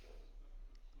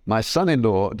 My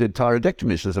son-in-law did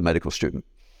thyroidectomies as a medical student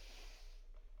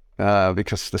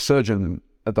because the surgeon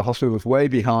at the hospital was way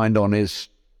behind on his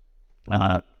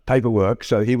paperwork,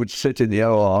 so he would sit in the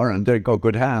OR and they got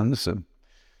good hands and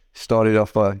started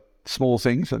off by small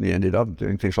things, and he ended up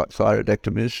doing things like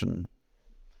thyroidectomies and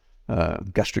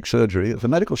gastric surgery as a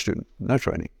medical student, no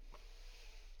training.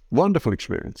 Wonderful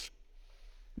experience.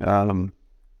 And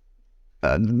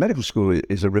medical school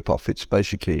is a rip-off. It's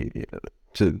basically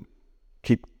to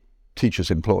keep teachers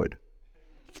employed.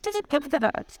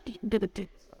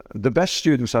 The best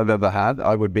students I've ever had,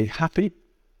 I would be happy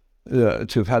to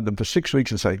have had them for 6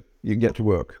 weeks and say, you can get to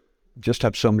work. Just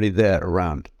have somebody there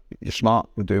around. You're smart,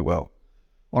 you'll do it well.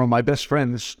 One of my best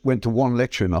friends went to one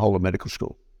lecture in the whole of medical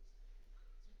school.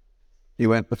 He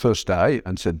went the first day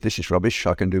and said, this is rubbish,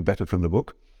 I can do better from the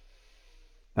book.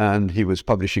 And he was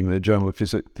publishing the Journal of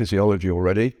Physiology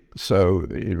already, so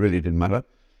it really didn't matter.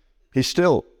 He's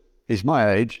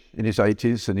my age, in his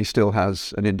 80s, and he still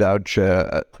has an endowed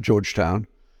chair at Georgetown.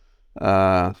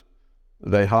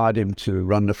 They hired him to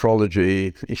run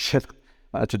nephrology. He said,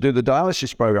 to do the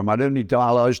dialysis program, I'd only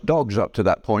dialyzed dogs up to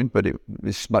that point, but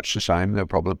it's much the same, no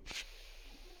problem.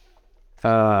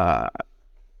 No,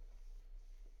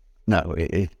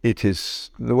 it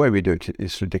is, the way we do it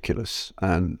is ridiculous.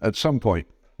 And at some point,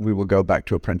 we will go back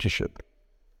to apprenticeship,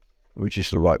 which is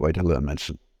the right way to learn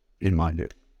medicine, in my view.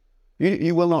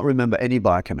 You will not remember any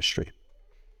biochemistry.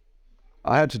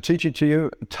 I had to teach it to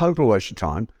you, a total waste of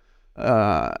time.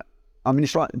 I mean,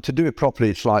 it's like, to do it properly,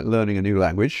 it's like learning a new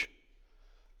language.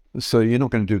 So you're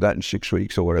not going to do that in 6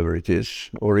 weeks or whatever it is,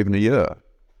 or even a year.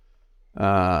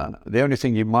 The only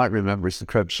thing you might remember is the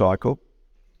Krebs cycle,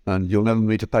 and you'll never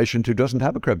meet a patient who doesn't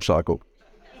have a Krebs cycle.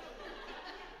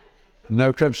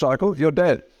 No Krebs cycle, you're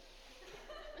dead.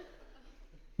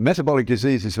 Metabolic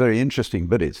disease is very interesting,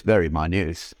 but it's very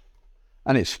minute.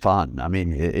 And it's fun. I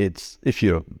mean, it's, if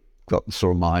you've got the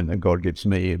sort of mind that God gives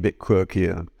me, a bit quirky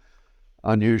and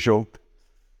unusual.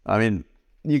 I mean,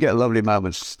 you get lovely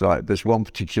moments, like there's one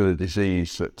particular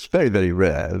disease that's very, very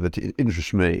rare that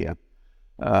interests me.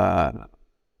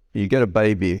 You get a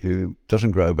baby who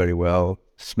doesn't grow very well,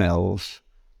 smells,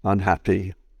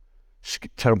 unhappy,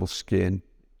 terrible skin.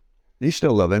 You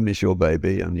still love him, he's your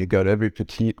baby, and you go to every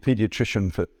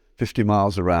pediatrician for 50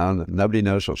 miles around, and nobody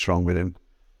knows what's wrong with him.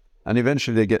 And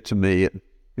eventually they get to me,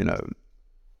 you know,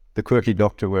 the quirky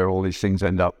doctor where all these things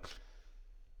end up.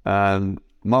 And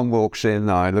Mum walks in,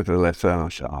 I look at the letter, and I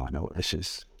say, oh, I know what this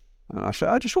is. And I say,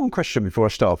 I just one question before I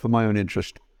start, for my own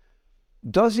interest.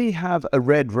 Does he have a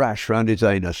red rash around his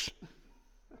anus?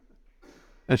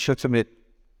 And she said to me,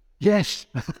 yes.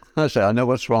 I say, I know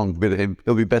what's wrong with him.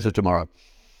 He'll be better tomorrow.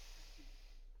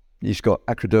 He's got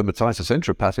acrodermatitis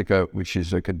enteropathica, which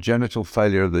is a congenital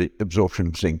failure of the absorption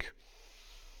of zinc.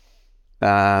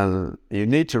 And you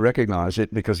need to recognize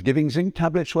it, because giving zinc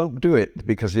tablets won't do it,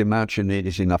 because the amount you need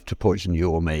is enough to poison you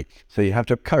or me. So you have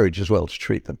to have courage as well to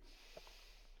treat them.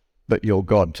 But you're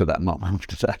God to that mum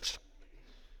after that.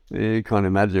 You can't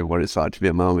imagine what it's like to be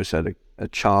a mum who's had a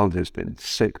child who's been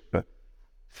sick for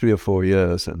 3 or 4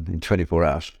 years, and in 24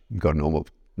 hours, you've got a normal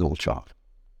child.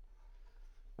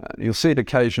 You'll see it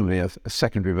occasionally, a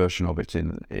secondary version of it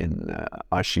in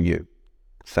ICU,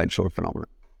 same sort of phenomenon.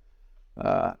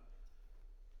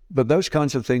 But those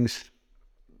kinds of things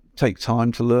take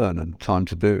time to learn and time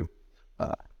to do.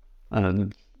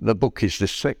 And the book is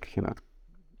this thick,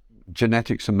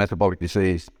 Genetics and Metabolic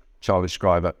Disease, Charlie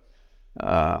Scriber.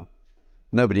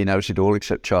 Nobody knows it all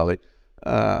except Charlie.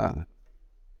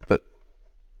 But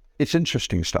it's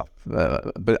interesting stuff.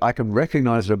 But I can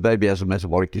recognize that a baby has a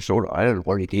metabolic disorder. I don't know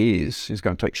what it is. It's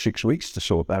going to take 6 weeks to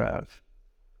sort that out.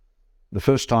 The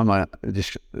first time I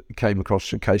came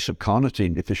across a case of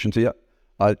carnitine deficiency,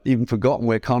 I'd even forgotten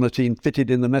where carnitine fitted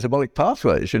in the metabolic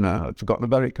pathways, I'd forgotten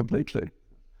about it completely.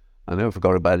 I never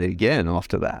forgot about it again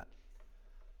after that.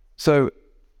 So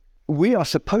we are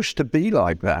supposed to be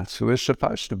like that. We're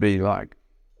supposed to be like,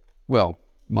 well,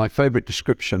 my favorite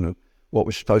description of what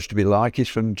we're supposed to be like is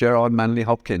from Gerard Manley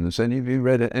Hopkins. Any of you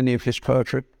read any of his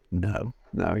poetry? No,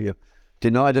 you're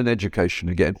denied an education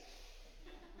again.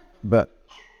 But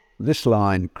this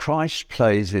line, Christ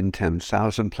plays in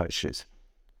 10,000 places.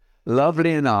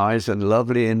 Lovely in eyes and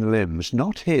lovely in limbs,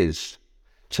 not his,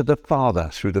 to the Father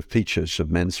through the features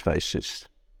of men's faces.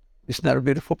 Isn't that a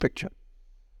beautiful picture?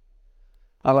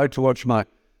 I like to watch my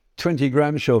 20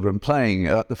 grandchildren playing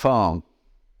at the farm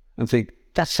and think,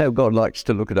 that's how God likes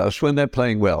to look at us when they're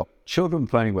playing well. Children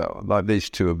playing well, like these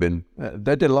two have been,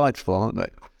 they're delightful, aren't they?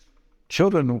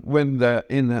 Children, when they're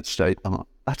in that state, are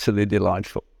utterly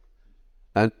delightful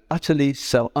and utterly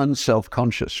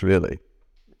unself-conscious, really.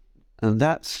 And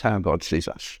that's how God sees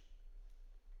us.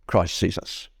 Christ sees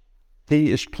us.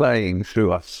 He is playing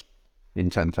through us in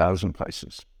 10,000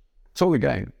 places. It's all a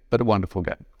game, but a wonderful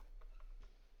game.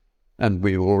 And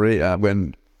we already,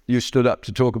 when you stood up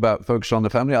to talk about Focus on the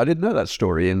Family, I didn't know that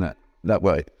story in that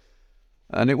way.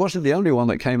 And it wasn't the only one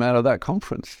that came out of that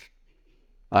conference.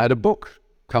 I had a book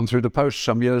come through the post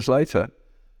some years later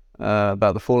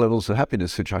about the 4 levels of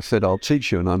happiness, which I said I'll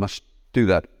teach you, and I must do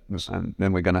that. And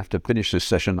then we're going to have to finish this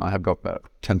session. I have got about a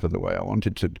tenth of the way I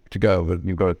wanted to go, but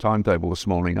you've got a timetable this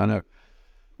morning, I know.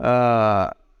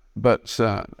 But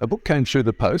a book came through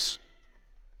the post.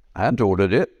 I hadn't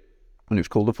ordered it, and it was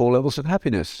called The 4 Levels of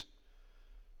Happiness.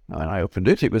 And I opened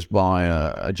it. It was by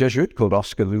a Jesuit called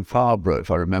Oscar Lefebvre, if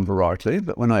I remember rightly.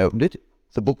 But when I opened it,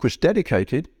 the book was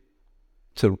dedicated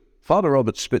to Father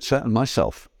Robert Spitzer and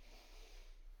myself.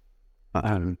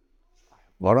 And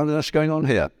what on earth's going on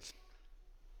here?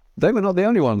 They were not the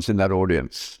only ones in that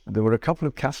audience. There were a couple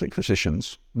of Catholic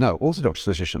physicians. No, Orthodox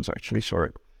physicians, actually,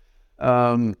 sorry.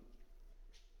 And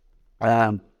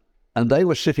they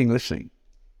were sitting listening.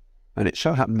 And it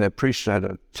so happened their priest had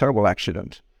a terrible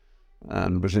accident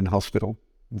and was in hospital,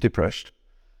 depressed.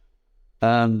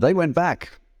 And they went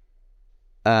back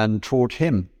and taught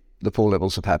him the 4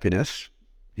 levels of happiness.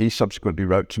 He subsequently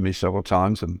wrote to me several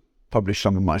times and published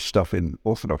some of my stuff in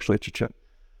Orthodox literature.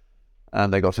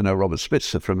 And they got to know Robert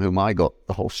Spitzer, from whom I got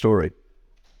the whole story.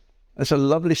 It's a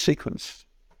lovely sequence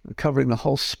covering the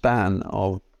whole span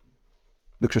of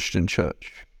the Christian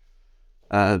church.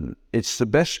 And it's the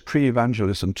best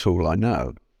pre-evangelism tool I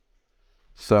know.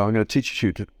 So I'm going to teach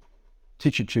it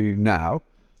to you now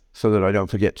so that I don't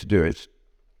forget to do it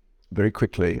very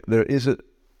quickly. There is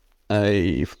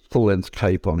a full-length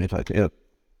tape on it, I think,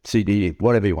 CD,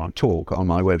 whatever you want, talk on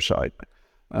my website.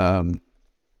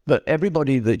 But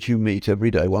everybody that you meet every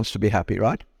day wants to be happy,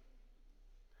 right?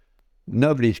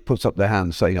 Nobody puts up their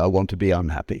hand saying, I want to be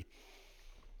unhappy.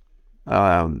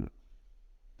 The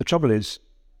trouble is,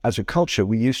 as a culture,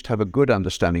 we used to have a good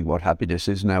understanding of what happiness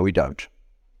is, now we don't.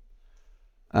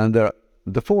 And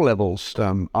the 4 levels,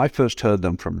 I first heard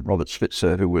them from Robert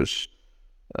Spitzer, who was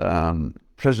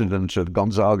president of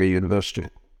Gonzaga University.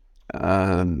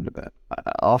 And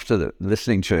after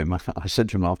listening to him, I said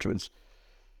to him afterwards,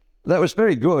 that was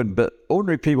very good, but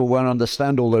ordinary people won't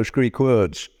understand all those Greek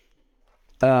words.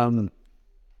 Can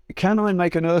I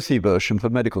make an earthy version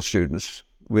for medical students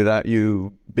without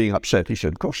you being upset? He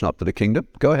said, of course not, for the kingdom.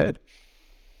 Go ahead.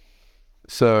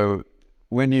 So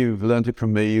when you've learned it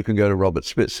from me, you can go to Robert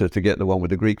Spitzer to get the one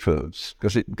with the Greek verbs,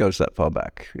 because it goes that far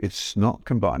back. It's not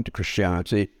confined to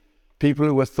Christianity. People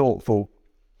who were thoughtful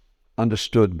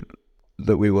understood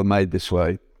that we were made this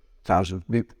way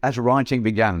as writing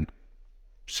began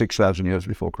 6,000 years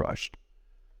before Christ.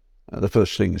 The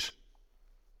first things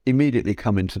immediately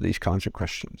come into these kinds of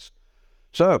questions.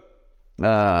 So,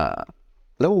 level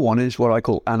 1 is what I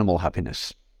call animal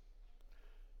happiness.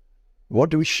 What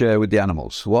do we share with the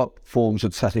animals? What forms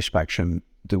of satisfaction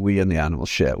do we and the animals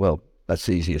share? Well, that's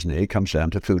easy, isn't it? It comes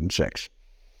down to food and sex.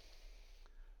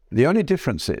 The only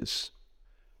difference is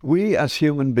We as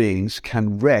human beings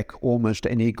can wreck almost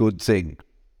any good thing.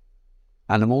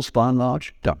 Animals, by and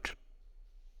large, don't.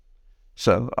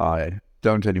 So I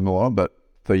don't anymore, but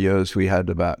for years we had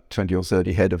about 20 or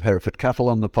 30 head of Hereford cattle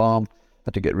on the farm.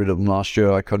 Had to get rid of them last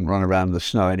year. I couldn't run around in the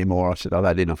snow anymore. I said, I've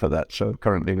had enough of that. So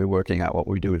currently we're working out what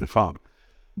we do with the farm.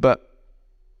 But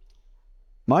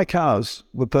my cows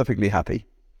were perfectly happy.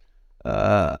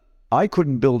 I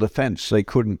couldn't build a fence they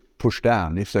couldn't push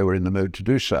down if they were in the mood to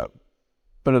do so.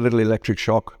 But a little electric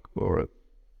shock or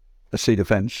a cedar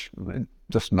fence,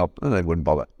 just not, they wouldn't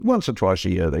bother. Once or twice a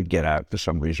year they'd get out for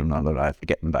some reason or another. I have to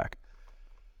get them back.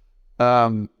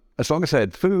 As long as they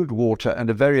had food, water, and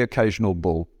a very occasional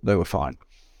bull, they were fine.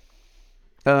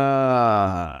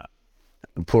 Poor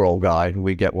old guy,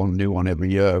 we get one new one every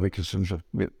year because there's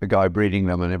a guy breeding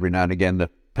them, and every now and again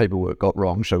the paperwork got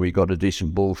wrong, so we got a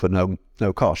decent bull for no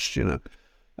cost, you know.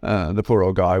 The poor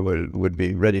old guy would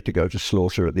be ready to go to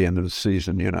slaughter at the end of the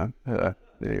season, you know.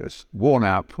 He was worn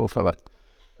out, poor fella.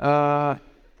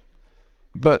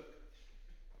 But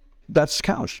that's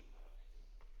cows.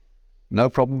 No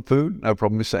problem food, no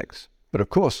problem with sex. But of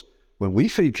course, when we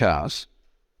feed cows,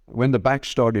 when the banks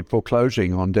started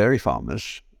foreclosing on dairy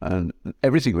farmers and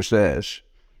everything was theirs,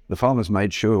 the farmers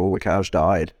made sure all the cows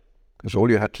died, because all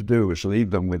you had to do was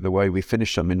leave them with the way we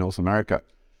finish them in North America.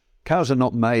 Cows are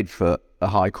not made for a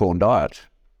high corn diet.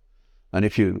 And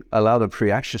if you allow them free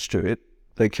access to it,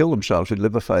 they kill themselves with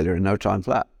liver failure in no time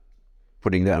flat,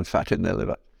 putting down fat in their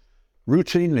liver.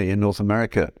 Routinely in North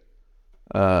America,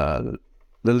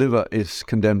 the liver is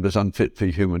condemned as unfit for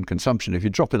human consumption. If you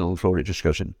drop it on the floor, it just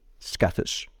goes in,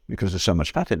 scatters, because there's so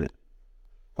much fat in it,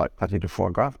 like fatty to foie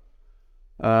gras.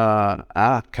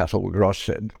 Our cattle were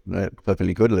grass-fed. They're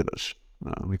perfectly good livers.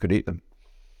 We could eat them.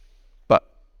 But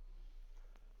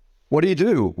what do you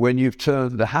do when you've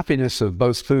turned the happiness of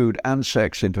both food and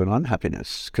sex into an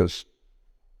unhappiness? Because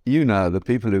you know the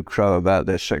people who crow about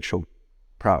their sexual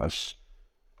prowess,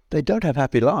 they don't have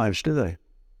happy lives, do they?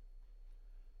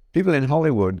 People in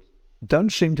Hollywood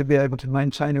don't seem to be able to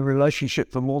maintain a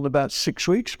relationship for more than about 6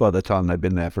 weeks by the time they've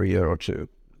been there for a year or two.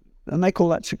 And they call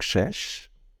that success.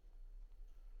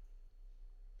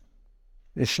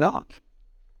 It's not.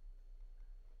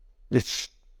 It's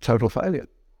total failure.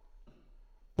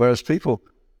 Whereas people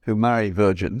who marry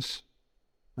virgins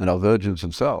and are virgins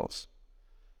themselves,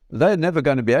 they're never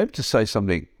going to be able to say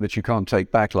something that you can't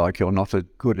take back, like you're not as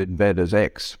good in bed as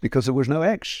X, because there was no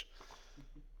X.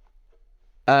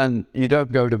 And you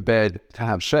don't go to bed to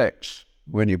have sex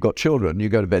when you've got children. You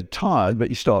go to bed tired, but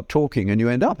you start talking and you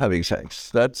end up having sex.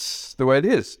 That's the way it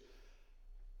is.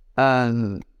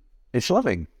 And it's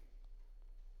loving.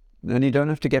 And you don't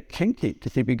have to get kinky to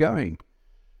keep it going.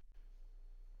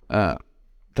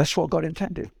 That's what God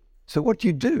intended. So what do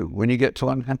you do when you get to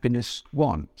unhappiness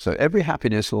 1? So every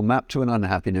happiness will map to an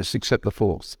unhappiness except the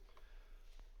 4th.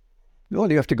 Well,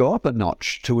 you have to go up a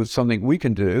notch towards something we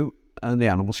can do and the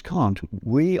animals can't.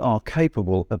 We are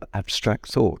capable of abstract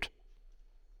thought.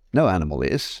 No animal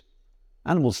is.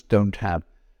 Animals don't have,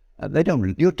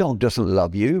 your dog doesn't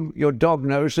love you. Your dog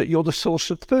knows that you're the source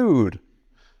of food.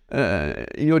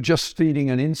 You're just feeding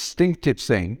an instinctive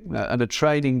thing and a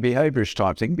training behaviorist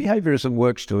type thing. Behaviorism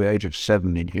works to the age of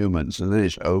 7 in humans, and then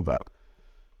it's over.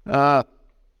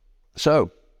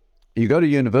 So you go to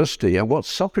university, and what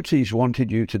Socrates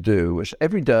wanted you to do was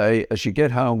every day as you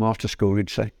get home after school, you'd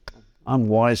say, I'm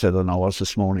wiser than I was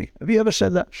this morning. Have you ever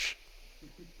said that?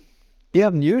 You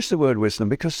haven't used the word wisdom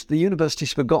because the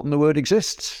university's forgotten the word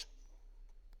exists.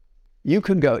 You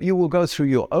will go through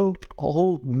your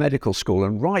whole medical school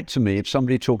and write to me if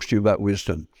somebody talks to you about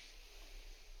wisdom.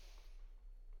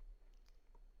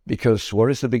 Because what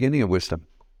is the beginning of wisdom?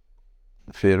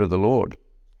 The fear of the Lord.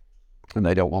 And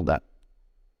they don't want that.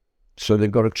 So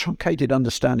they've got a truncated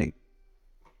understanding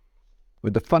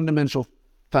with the fundamental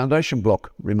foundation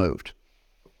block removed.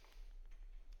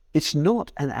 It's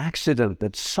not an accident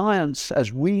that science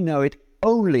as we know it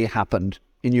only happened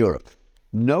in Europe.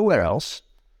 Nowhere else.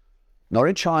 Not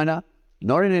in China,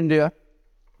 not in India,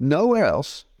 nowhere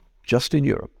else, just in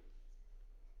Europe.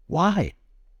 Why?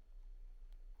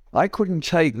 I couldn't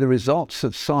take the results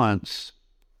of science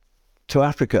to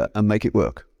Africa and make it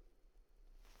work.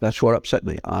 That's what upset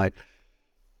me.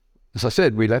 As I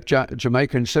said, we left Jamaica in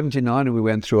 1979 and we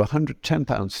went through 110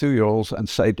 pound 2-year-olds and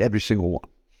saved every single one.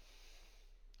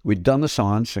 We'd done the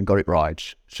science and got it right.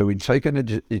 So we'd taken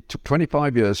it took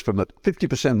 25 years from a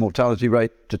 50% mortality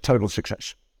rate to total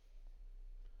success.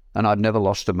 And I'd never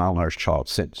lost a malnourished child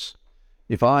since.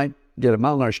 If I get a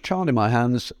malnourished child in my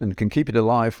hands and can keep it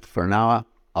alive for an hour,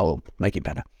 I will make it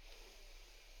better.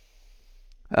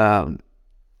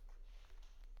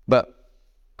 But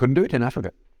couldn't do it in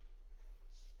Africa.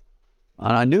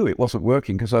 And I knew it wasn't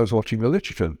working because I was watching the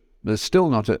literature. There's still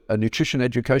not a nutrition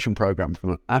education program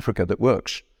from Africa that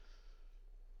works.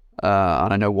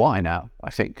 And I know why now,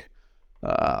 I think.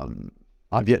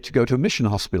 I've yet to go to a mission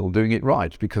hospital doing it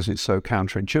right because it's so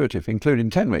counterintuitive, including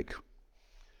Tenwick.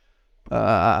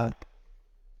 I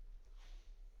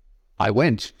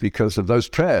went because of those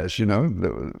prayers,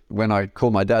 when I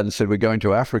called my dad and said, we're going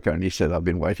to Africa, and he said, I've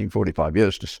been waiting 45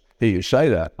 years to hear you say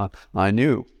that. I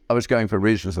knew I was going for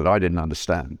reasons that I didn't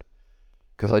understand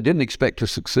because I didn't expect to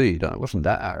succeed. I wasn't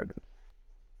that arrogant.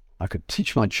 I could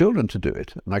teach my children to do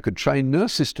it, and I could train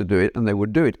nurses to do it, and they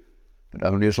would do it, but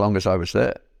only as long as I was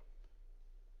there.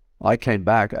 I came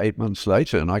back 8 months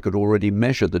later, and I could already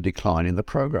measure the decline in the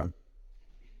program.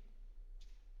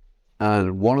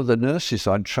 And one of the nurses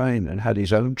I'd trained and had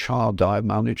his own child die of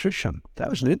malnutrition.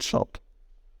 That was an insult.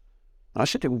 I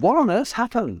said to him, what on earth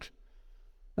happened?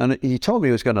 And he told me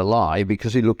he was going to lie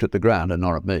because he looked at the ground and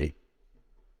not at me.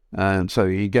 And so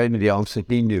he gave me the answer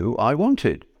he knew I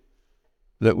wanted,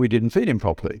 that we didn't feed him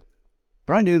properly.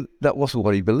 But I knew that wasn't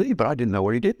what he believed, but I didn't know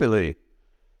what he did believe.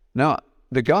 Now,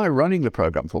 the guy running the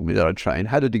program for me that I trained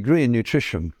had a degree in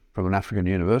nutrition from an African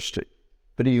university,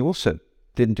 but he also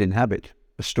didn't inhabit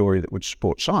a story that would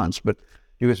support science, but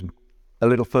he was a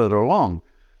little further along.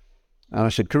 And I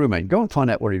said, Karume, go and find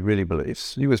out what he really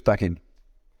believes. He was back in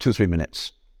 2 or 3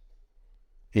 minutes.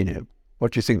 He knew.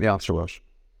 What do you think the answer was?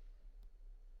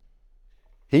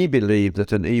 He believed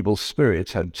that an evil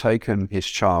spirit had taken his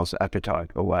child's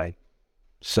appetite away.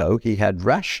 So he had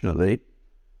rationally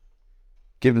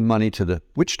given money to the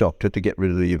witch doctor to get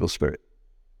rid of the evil spirit.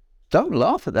 Don't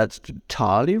laugh at that. It's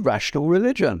entirely rational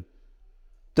religion.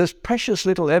 There's precious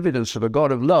little evidence of a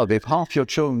God of love. If half your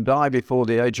children die before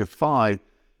the age of 5,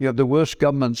 you have the worst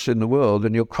governments in the world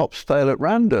and your crops fail at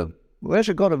random. Where's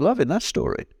a God of love in that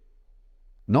story?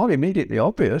 Not immediately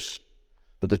obvious,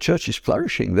 but the church is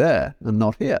flourishing there and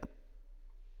not here.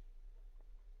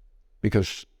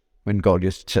 Because when God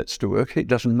sets to work, it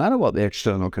doesn't matter what the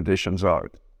external conditions are.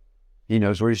 He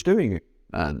knows where he's doing it,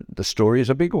 and the story is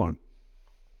a big one.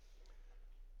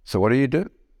 So what do you do?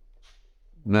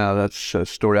 Now, that's a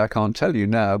story I can't tell you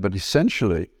now, but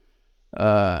essentially,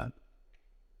 my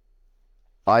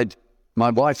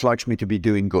wife likes me to be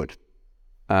doing good.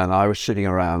 And I was sitting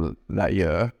around that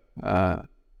year,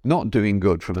 not doing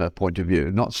good from her point of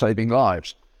view, not saving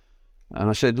lives. And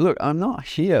I said, look, I'm not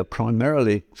here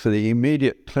primarily for the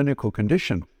immediate clinical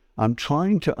condition. I'm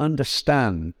trying to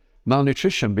understand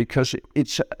malnutrition because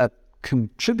it's a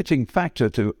contributing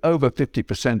factor to over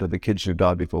 50% of the kids who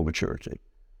die before maturity.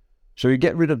 So you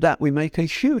get rid of that, we make a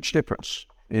huge difference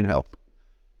in health.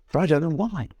 But I don't know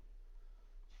why.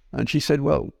 And she said,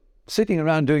 well, sitting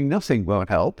around doing nothing won't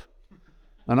help.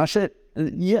 And I said,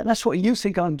 yeah, that's what you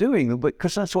think I'm doing,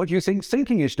 because that's what you think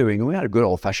thinking is doing. And we had a good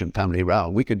old-fashioned family row.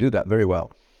 We could do that very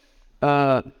well.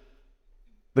 But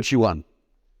she won.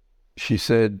 She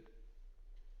said,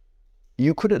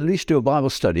 you could at least do a Bible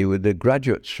study with the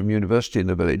graduates from university in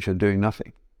the village and doing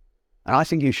nothing. And I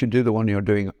think you should do the one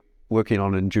you're working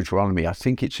on in Deuteronomy. I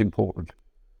think it's important.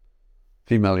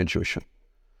 Female intuition.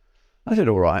 I said,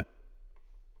 all right.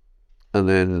 And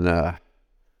then,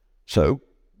 so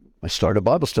I started a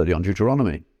Bible study on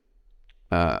Deuteronomy.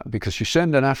 Because you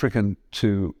send an African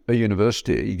to a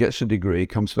university, he gets a degree,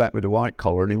 comes back with a white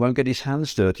collar, and he won't get his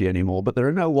hands dirty anymore, but there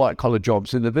are no white collar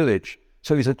jobs in the village.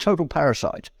 So he's a total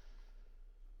parasite.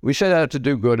 We set out to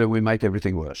do good and we make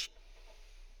everything worse.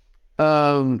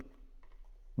 But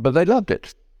they loved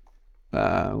it.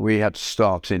 We had to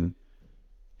start in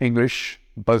English.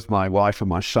 Both my wife and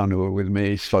my son who were with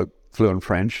me spoke fluent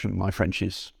French, and my French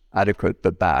is adequate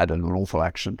but bad and an awful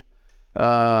accent.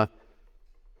 And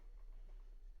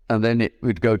then it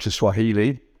would go to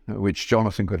Swahili, which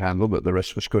Jonathan could handle, but the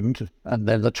rest of us couldn't. And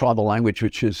then the tribal language,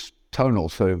 which is tonal,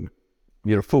 so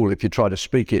you're a fool if you try to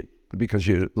speak it, because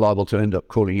you're liable to end up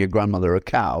calling your grandmother a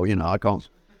cow. I can't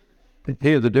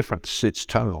hear the difference. It's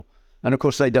tonal. And of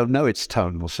course, they don't know it's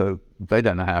tonal, so they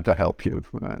don't know how to help you.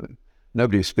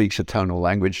 Nobody who speaks a tonal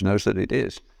language knows that it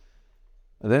is.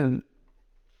 And then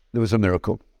there was a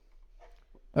miracle.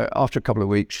 After a couple of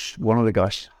weeks, one of the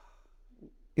guys,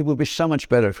 it would be so much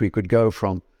better if we could go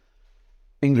from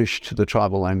English to the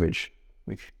tribal language,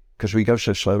 because we go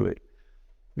so slowly,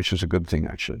 which was a good thing,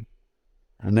 actually.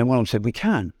 And then one of them said, we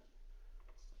can.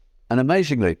 And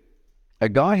amazingly, a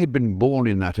guy who'd been born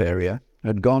in that area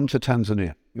had gone to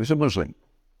Tanzania. He was a Muslim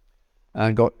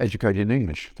and got educated in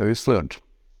English, so he was fluent.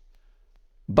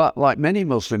 But like many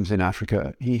Muslims in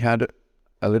Africa, he had,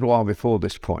 a little while before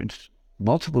this point,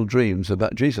 multiple dreams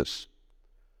about Jesus.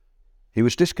 He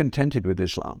was discontented with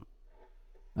Islam,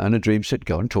 and a dream said,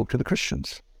 go and talk to the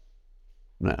Christians.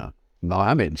 Now,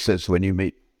 Muhammad says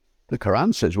the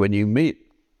Quran says, when you meet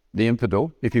the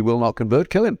infidel, if he will not convert,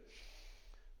 kill him.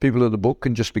 People of the book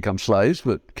can just become slaves,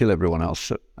 but kill everyone else.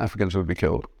 So Africans would be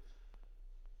killed.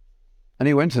 And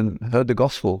he went and heard the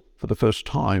gospel for the first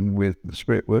time with the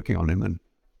Spirit working on him, and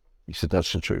he said,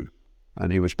 that's the truth.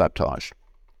 And he was baptized,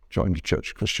 joined the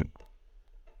church, Christian.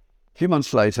 A few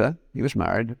months later, he was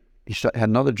married. He had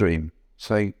another dream,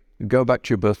 saying, go back to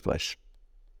your birthplace.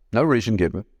 No reason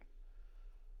given.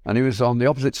 And he was on the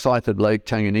opposite side of Lake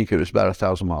Tanganyika. It was about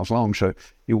 1,000 miles long, so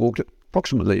he walked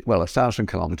approximately, 1,000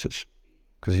 kilometers,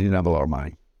 because he didn't have a lot of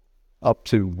money, up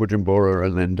to Bujumbura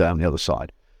and then down the other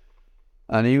side.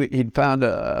 And he'd found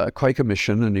a Quaker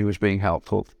mission, and he was being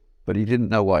helpful, but he didn't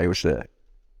know why he was there.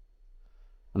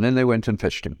 And then they went and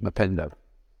fetched him, Mapendo.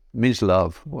 Means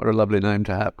love. What a lovely name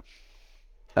to have.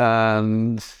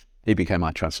 And he became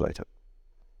my translator.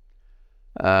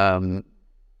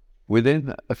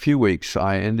 Within a few weeks,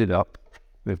 I ended up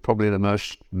with probably the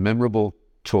most memorable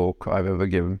talk I've ever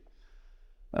given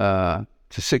to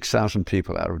 6,000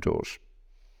 people out of doors.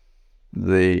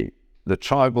 The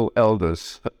tribal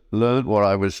elders learned what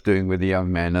I was doing with the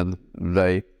young men, and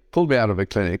they pulled me out of a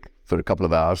clinic for a couple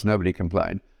of hours. Nobody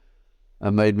complained,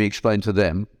 and made me explain to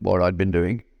them what I'd been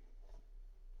doing.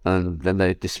 And then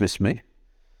they dismissed me.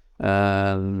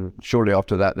 And shortly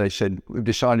after that, they said, we've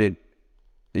decided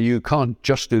you can't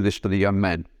just do this for the young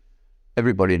men.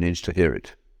 Everybody needs to hear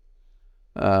it.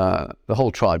 The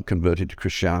whole tribe converted to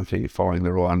Christianity following the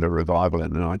Rwanda revival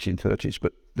in the 1930s,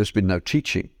 but there's been no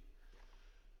teaching.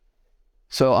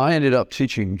 So I ended up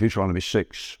teaching Deuteronomy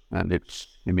 6 and its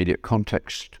immediate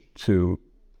context to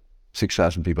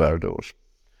 6,000 people outdoors.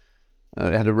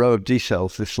 It had a row of D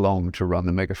cells this long to run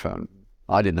the megaphone.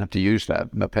 I didn't have to use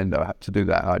that. Mapendo had to do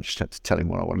that. I just had to tell him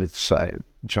what I wanted to say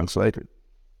and translate it.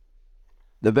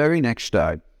 The very next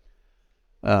day,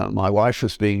 my wife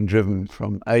was being driven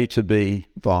from A to B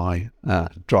by a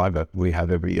driver we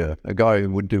have every year, a guy who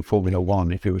would do Formula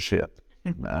One if he was here.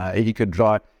 He could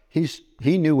drive.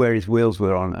 He knew where his wheels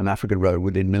were on an African road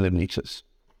within millimeters.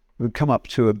 He would come up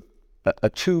to a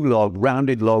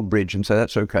rounded log bridge and say,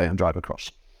 that's okay, and drive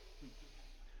across.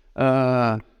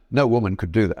 No woman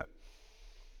could do that.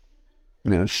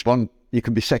 You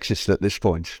can be sexist at this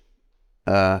point.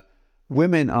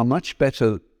 Women are much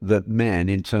better than men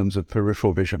in terms of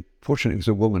peripheral vision. Fortunately, it was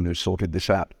a woman who sorted this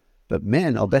out. But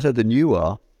men are better than you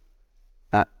are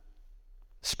at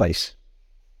space.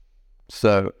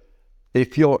 So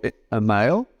if you're a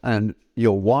male and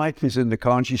your wife is in the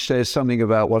car and she says something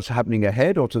about what's happening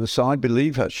ahead or to the side,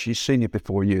 believe her, she's seen it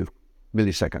before you,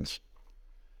 milliseconds.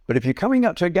 But if you're coming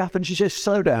up to a gap and she says,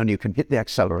 slow down, you can hit the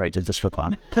accelerator just for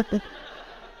fun.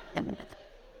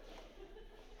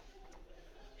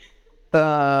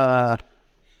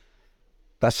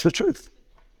 That's the truth.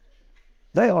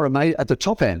 They are amazing at the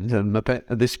top end, and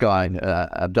this guy,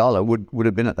 Abdallah, would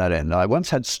have been at that end. I once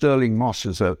had Sterling Moss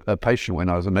as a patient when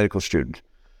I was a medical student.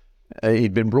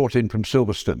 He'd been brought in from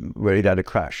Silverstone, where he'd had a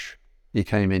crash. He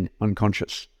came in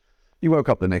unconscious. He woke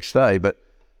up the next day, but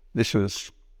this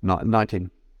was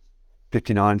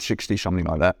 1959, 60, something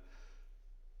like that.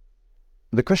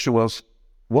 The question was,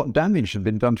 what damage had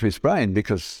been done to his brain?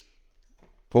 Because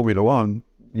Formula One,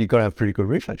 you've got to have pretty good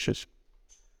reflexes.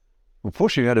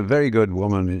 Unfortunately, we had a very good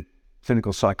woman,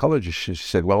 clinical psychologist. She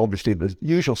said, well, obviously the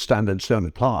usual standards don't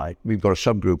apply. We've got a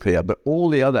subgroup here, but all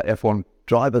the other F1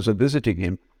 drivers are visiting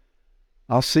him.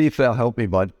 I'll see if they'll help me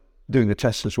by doing the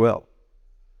test as well.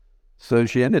 So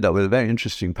she ended up with a very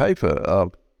interesting paper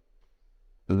of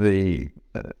the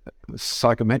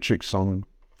psychometrics on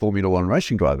Formula One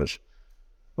racing drivers.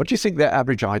 What do you think their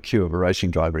average IQ of a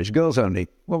racing driver is? Girls only.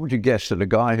 What would you guess that a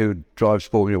guy who drives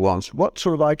Formula One, what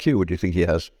sort of IQ would you think he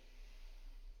has?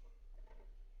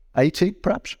 80,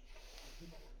 perhaps?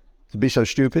 To be so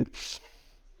stupid?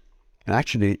 And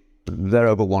actually, they're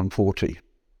over 140.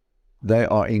 They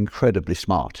are incredibly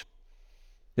smart.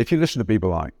 If you listen to people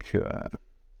like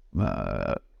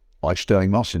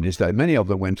Sterling Moss in his day, many of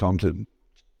them went on to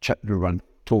run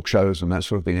talk shows and that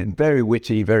sort of thing, and very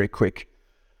witty, very quick.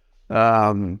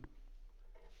 And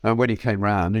when he came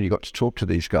round and he got to talk to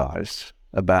these guys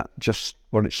about just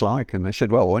what it's like, and they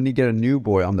said, well, when you get a new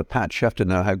boy on the patch, you have to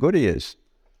know how good he is.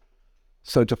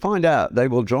 So to find out, they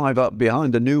will drive up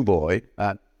behind the new boy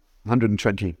at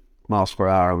 120 miles per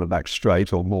hour on the back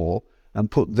straight or more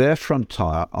and put their front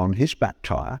tyre on his back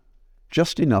tyre,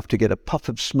 just enough to get a puff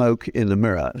of smoke in the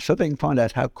mirror so they can find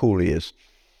out how cool he is.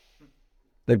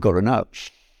 They've got to know.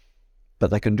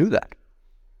 But they can do that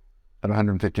at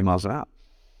 150 miles an hour.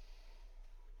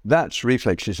 That's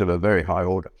reflexes of a very high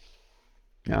order.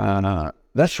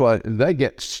 That's why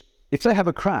if they have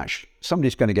a crash,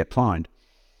 somebody's going to get fined.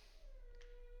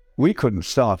 We couldn't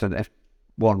start an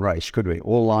F1 race, could we?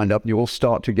 All lined up, and you all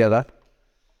start together,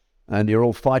 and you're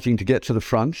all fighting to get to the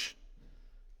front.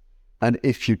 And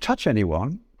if you touch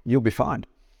anyone, you'll be fined.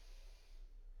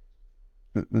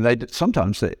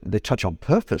 Sometimes they touch on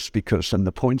purpose, because then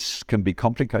the points can be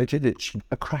complicated.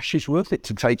 A crash is worth it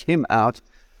to take him out.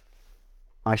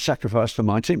 I sacrificed for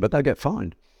my team, but they'll get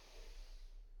fined.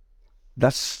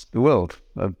 That's the world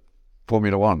of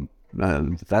Formula One.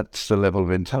 And that's the level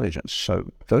of intelligence.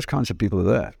 So those kinds of people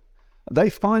are there. They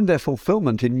find their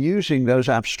fulfillment in using those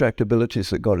abstract abilities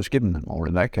that God has given them, or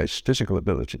in that case, physical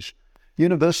abilities.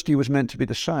 University was meant to be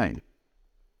the same.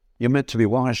 You're meant to be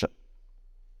wiser.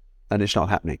 And it's not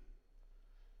happening.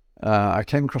 I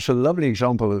came across a lovely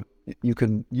example of, you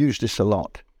can use this a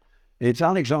lot. It's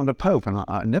Alexander Pope, and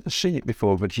I've never seen it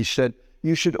before, but he said,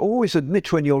 you should always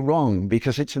admit when you're wrong,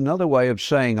 because it's another way of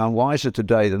saying I'm wiser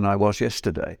today than I was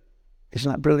yesterday. Isn't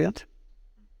that brilliant?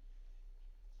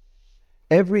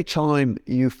 Every time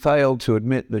you fail to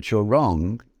admit that you're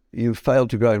wrong, you fail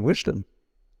to grow in wisdom.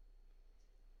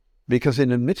 Because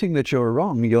in admitting that you're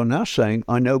wrong, you're now saying,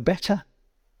 I know better.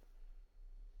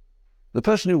 The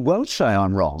person who won't say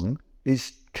I'm wrong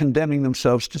is condemning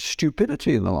themselves to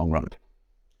stupidity in the long run.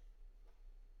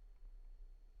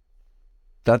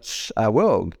 That's our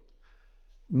world.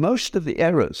 Most of the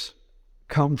errors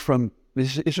come from,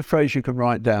 this is a phrase you can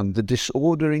write down, the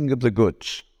disordering of the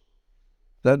goods.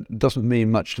 That doesn't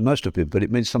mean much to most of you, but it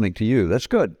means something to you. That's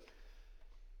good.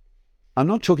 I'm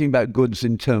not talking about goods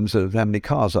in terms of how many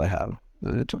cars I have.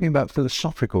 I'm talking about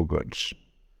philosophical goods.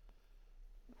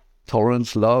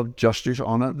 Tolerance, love, justice,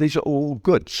 honor, these are all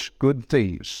goods, good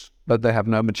things, but they have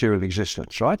no material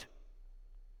existence, right?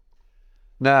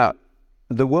 Now,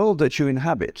 the world that you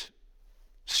inhabit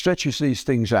stretches these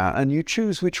things out, and you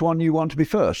choose which one you want to be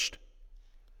first.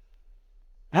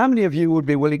 How many of you would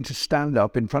be willing to stand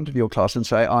up in front of your class and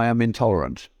say, I am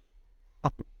intolerant?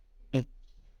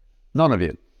 None of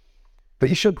you. But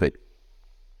you should be.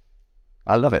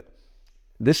 I love it.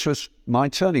 This was my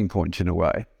turning point in a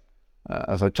way.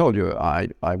 As I told you, I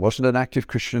wasn't an active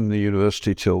Christian in the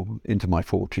university till into my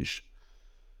 40s.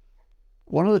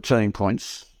 One of the turning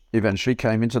points eventually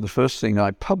came into the first thing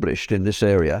I published in this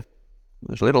area.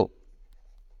 There's a little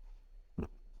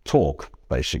talk,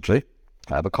 basically.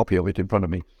 I have a copy of it in front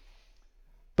of me.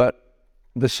 But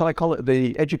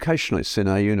the educationalists in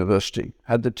our university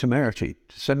had the temerity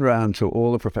to send around to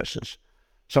all the professors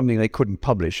something they couldn't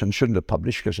publish and shouldn't have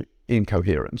published because it's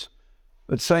incoherent,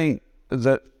 but saying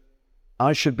that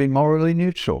I should be morally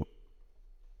neutral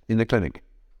in the clinic.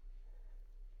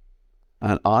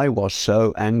 And I was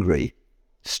so angry,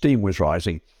 steam was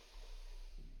rising.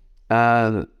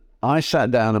 And I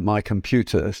sat down at my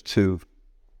computer to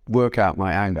work out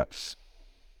my anger.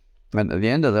 And at the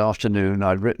end of the afternoon,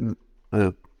 I'd written,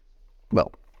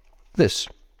 this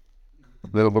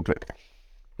little booklet.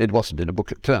 It wasn't in a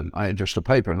booklet term. I had just a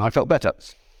paper, and I felt better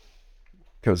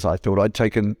because I thought I'd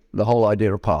taken the whole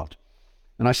idea apart.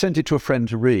 And I sent it to a friend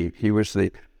to read. He was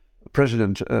the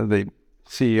president, the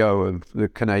CEO of the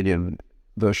Canadian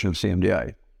version of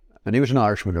CMDA. And he was an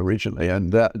Irishman originally,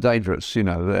 and they're dangerous,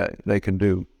 they can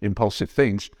do impulsive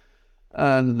things.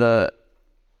 And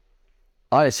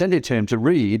I sent it to him to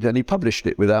read, and he published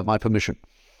it without my permission.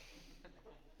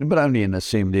 But only in the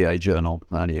CMDA journal,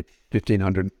 only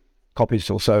 1,500 copies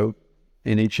or so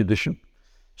in each edition.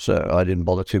 So I didn't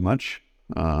bother too much.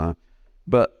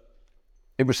 But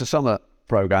it was a summer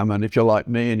program, and if you're like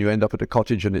me and you end up at a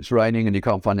cottage and it's raining and you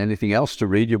can't find anything else to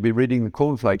read, you'll be reading the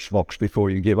cornflakes box before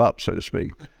you give up, so to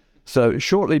speak. So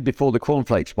shortly before the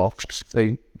cornflakes box,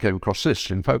 they came across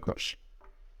this in focus.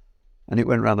 And it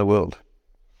went around the world.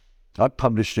 I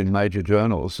published in major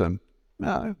journals and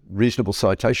reasonable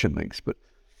citation links, but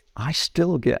I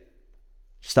still get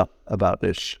stuff about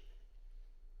this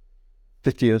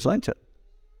 50 years later.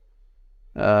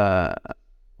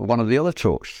 One of the other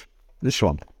talks, this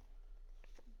one,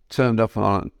 turned up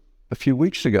on a few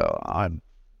weeks ago. I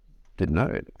didn't know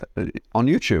it. On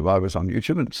YouTube, I was on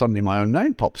YouTube, and suddenly my own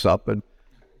name pops up, and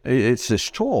it's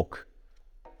this talk.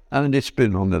 And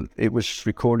it was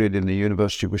recorded in the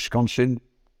University of Wisconsin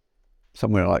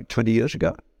somewhere like 20 years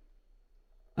ago.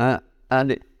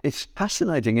 And it's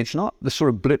fascinating. It's not the sort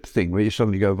of blip thing where you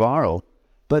suddenly go viral,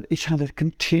 but it's had a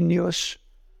continuous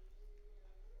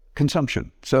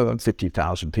consumption. So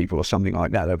 50,000 people or something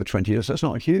like that over 20 years, that's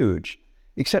not huge.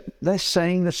 Except they're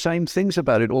saying the same things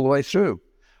about it all the way through.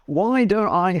 Why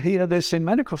don't I hear this in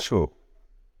medical school?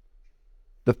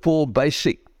 The 4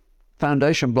 basic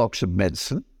foundation blocks of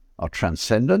medicine are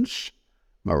transcendence,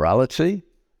 morality,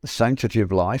 the sanctity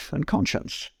of life, and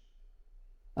conscience.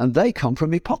 And they come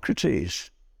from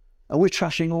Hippocrates. And we're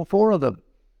trashing all 4 of them.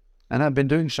 and have been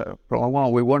doing so for a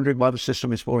while. We're wondering why the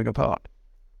system is falling apart.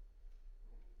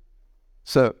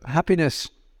 So happiness,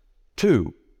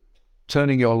 2,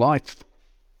 turning your life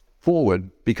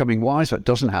forward, becoming wiser,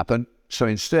 doesn't happen. So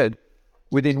instead,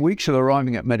 within weeks of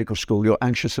arriving at medical school, you're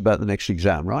anxious about the next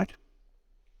exam, right?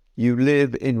 You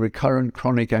live in recurrent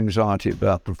chronic anxiety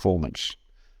about performance.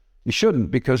 You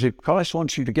shouldn't, because if Christ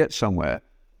wants you to get somewhere,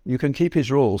 you can keep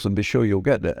his rules and be sure you'll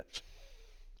get there.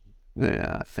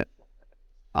 Yeah.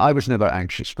 I was never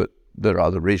anxious, but there are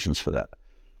other reasons for that.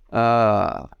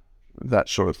 That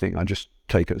sort of thing, I just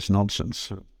take it as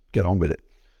nonsense. Get on with it.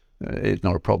 It's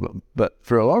not a problem. But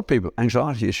for a lot of people,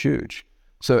 anxiety is huge.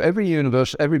 So every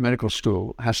university, every medical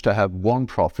school has to have one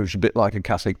prof who's a bit like a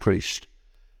Catholic priest.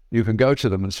 You can go to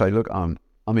them and say, look, I'm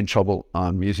in trouble.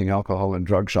 I'm using alcohol and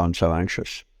drugs. I'm so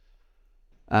anxious.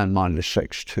 And mindless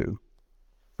sex too.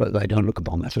 But they don't look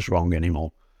upon that as wrong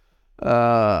anymore.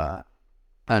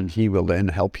 And he will then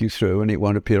help you through, and it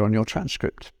won't appear on your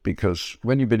transcript. Because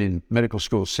when you've been in medical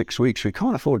school 6 weeks, we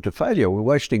can't afford to fail you. We're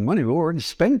wasting money. We've already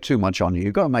spent too much on you.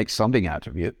 You've got to make something out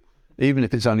of you. Even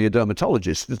if it's only a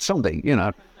dermatologist, it's something, you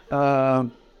know.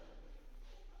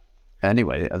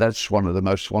 Anyway, that's one of the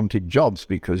most wanted jobs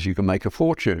because you can make a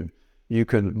fortune. You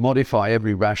can modify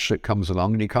every rash that comes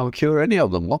along and you can't cure any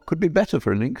of them. What could be better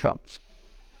for an income?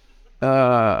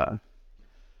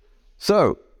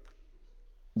 So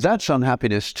that's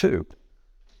unhappiness too.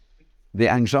 The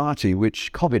anxiety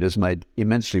which COVID has made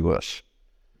immensely worse.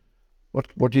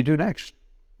 What do you do next?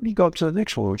 You go up to the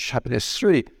next one, which is happiness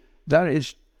 3. That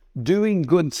is doing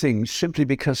good things simply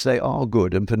because they are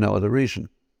good and for no other reason.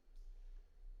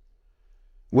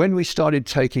 When we started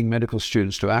taking medical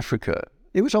students to Africa,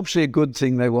 it was obviously a good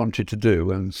thing they wanted to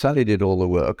do, and Sally did all the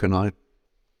work, and I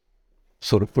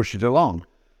sort of pushed it along.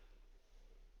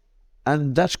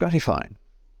 And that's gratifying.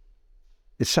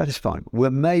 It's satisfying. We're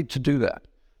made to do that.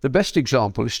 The best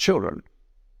example is children.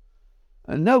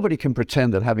 And nobody can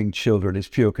pretend that having children is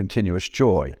pure continuous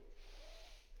joy.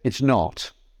 It's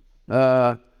not.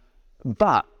 But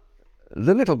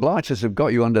the little blighters have got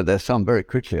you under their thumb very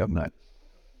quickly, haven't they?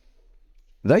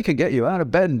 They can get you out of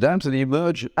bed and down to the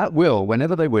emerge at will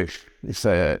whenever they wish,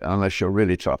 unless you're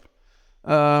really tough.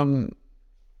 Because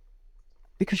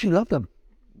you love them.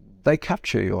 They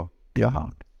capture your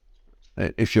heart,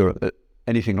 if you're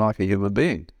anything like a human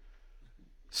being.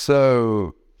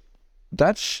 So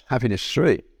that's happiness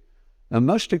 3. And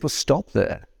most people stop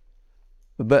there.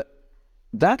 But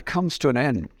that comes to an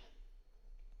end.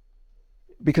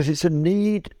 Because it's a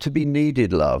need to be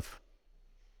needed love.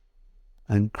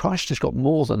 And Christ has got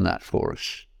more than that for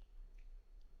us.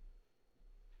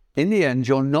 In the end,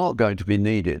 you're not going to be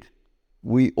needed.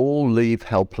 We all leave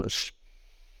helpless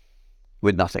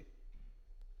with nothing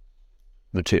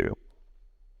material.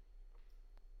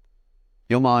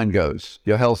 Your mind goes,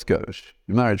 your health goes,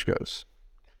 your marriage goes.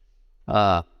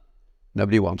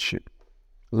 Nobody wants you.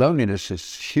 Loneliness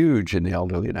is huge in the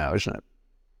elderly now, isn't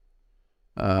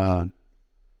it?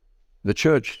 The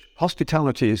church,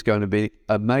 hospitality is going to be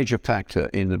a major factor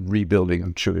in the rebuilding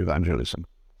of true evangelism.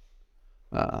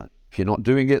 If you're not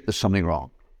doing it, there's something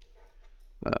wrong.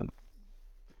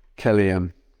 Kelly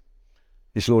and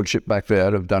his lordship back there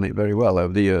have done it very well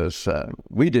over the years.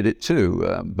 We did it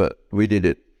too, but we did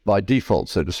it by default,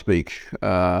 so to speak.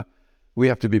 We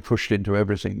have to be pushed into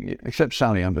everything, except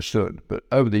Sally understood. But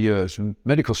over the years,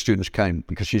 medical students came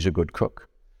because she's a good cook.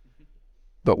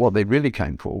 But what they really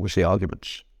came for was the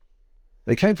arguments.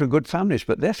 They came from good families,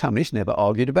 but their families never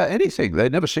argued about anything.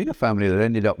 They'd never seen a family that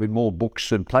ended up with more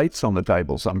books and plates on the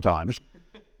table sometimes,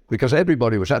 because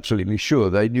everybody was absolutely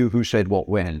sure they knew who said what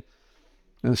when.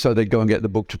 And so they'd go and get the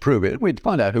book to prove it. We'd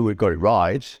find out who had got it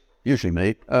right, usually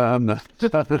me. But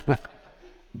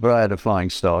I had a flying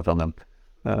start on them.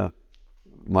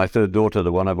 My third daughter,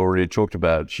 the one I've already talked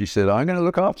about, she said, I'm going to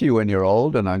look after you when you're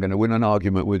old, and I'm going to win an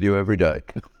argument with you every day.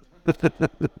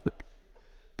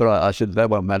 But I said,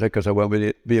 that won't matter because I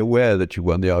won't be aware that you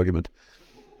won the argument.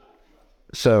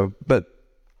 So, but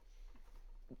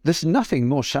there's nothing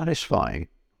more satisfying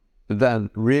than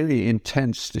really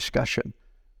intense discussion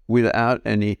without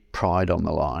any pride on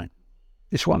the line.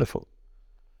 It's wonderful.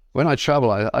 When I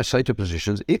travel, I say to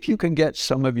physicians, if you can get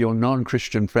some of your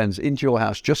non-Christian friends into your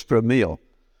house just for a meal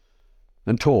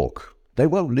and talk, they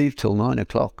won't leave till 9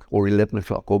 o'clock or 11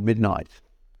 o'clock or midnight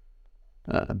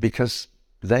because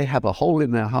they have a hole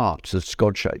in their hearts that's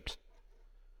God-shaped.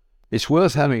 It's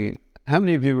worth having. Have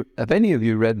any of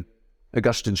you read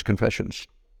Augustine's Confessions?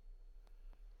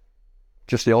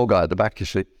 Just the old guy at the back, you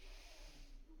see.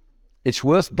 It's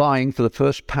worth buying for the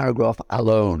first paragraph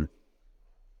alone,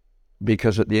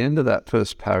 because at the end of that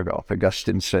first paragraph,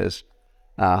 Augustine says,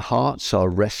 our hearts are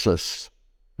restless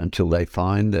until they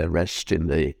find their rest in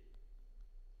thee.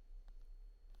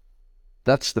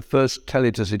 That's the first tell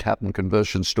it as it happened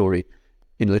conversion story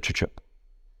in literature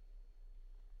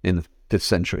in the 5th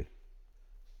century.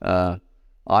 I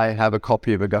have a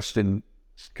copy of Augustine's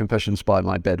Confessions by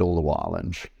my bed all the while,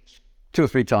 and 2 or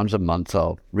 3 times a month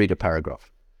I'll read a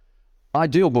paragraph.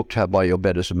 Ideal book to have by your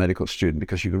bed as a medical student,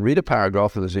 because you can read a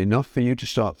paragraph and there's enough for you to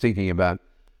start thinking about,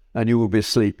 and you will be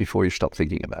asleep before you stop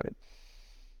thinking about it.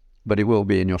 But it will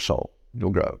be in your soul.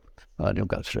 You'll grow and you'll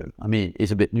go through. I mean,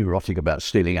 he's a bit neurotic about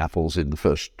stealing apples in the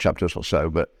first chapters or so,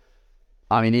 but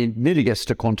I mean, he nearly gets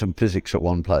to quantum physics at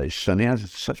one place, and he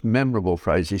has such memorable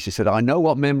phrases. He said, I know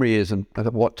what memory is and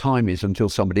what time is until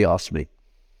somebody asks me.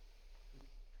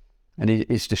 And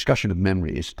his discussion of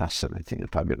memory is fascinating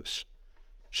and fabulous.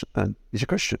 And he's a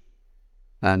Christian.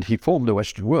 And he formed the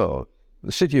Western world.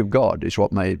 The city of God is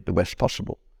what made the West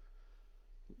possible.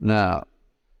 Now,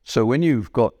 so when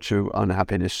you've got to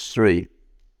unhappiness 3,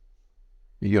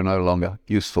 you're no longer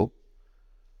useful.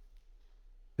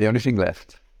 The only thing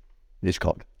left is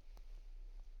God.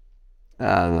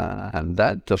 And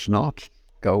that does not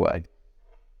go away.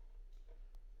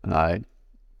 And I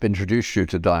introduced you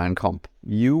to Diane Comp.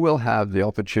 You will have the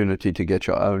opportunity to get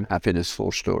your own happiness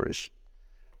 4 stories.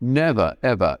 Never,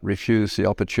 ever refuse the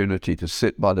opportunity to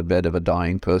sit by the bed of a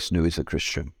dying person who is a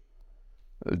Christian.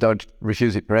 Don't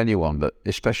refuse it for anyone, but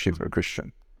especially for a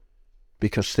Christian,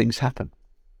 because things happen.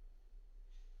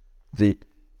 The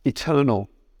eternal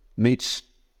meets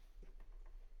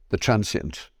the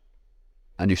transient,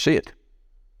 and you see it.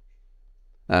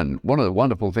 And one of the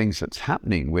wonderful things that's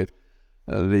happening with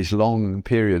these long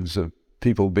periods of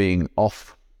people being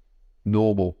off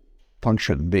normal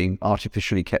function, being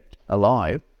artificially kept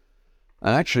alive,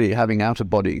 and actually having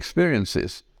out-of-body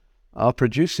experiences, are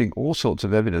producing all sorts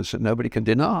of evidence that nobody can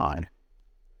deny.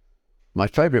 My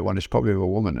favorite one is probably of a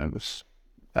woman who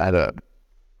had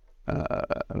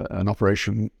an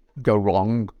operation go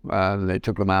wrong, and they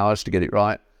took them hours to get it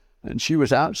right. And she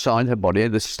was outside her body,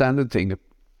 the standard thing of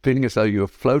feeling as though you were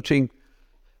floating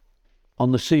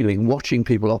on the ceiling, watching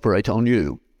people operate on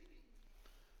you.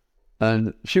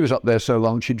 And she was up there so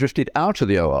long, she drifted out of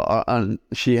the OR, and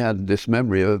she had this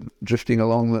memory of drifting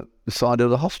along the side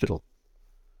of the hospital.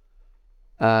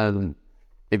 And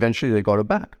eventually they got her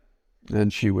back.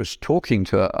 And she was talking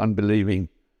to her unbelieving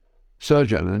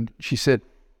surgeon, and she said,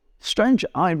 strange,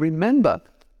 I remember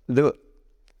there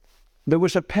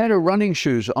was a pair of running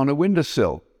shoes on a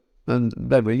windowsill, and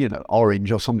they were,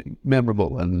 orange or something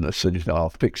memorable. And I said, I'll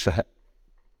fix that.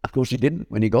 Of course he didn't.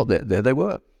 When he got there, there they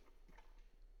were.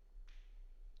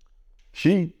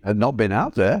 She had not been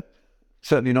out there,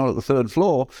 certainly not at the 3rd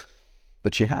floor,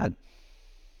 but she had.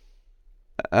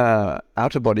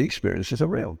 Out-of-body experiences are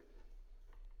real.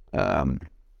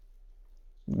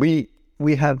 We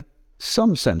have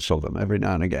some sense of them every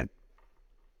now and again.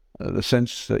 The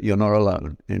sense that you're not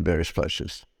alone in various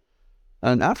places.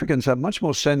 And Africans have much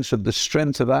more sense of the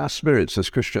strength of our spirits as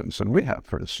Christians than we have,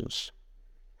 for instance.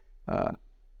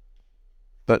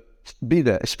 But be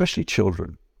there, especially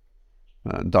children.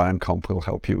 Diane Comp will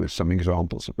help you with some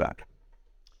examples of that.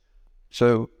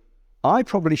 So I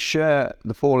probably share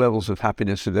the 4 levels of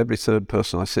happiness with every 3rd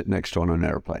person I sit next to on an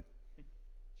airplane.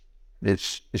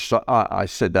 It's like I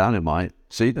sit down in my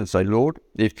seat and say, Lord,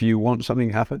 if you want something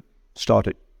to happen, start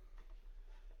it.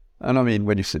 And I mean,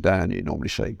 when you sit down, you normally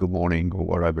say good morning or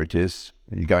whatever it is.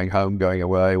 You're going home, going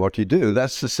away, what do you do?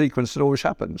 That's the sequence that always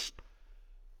happens.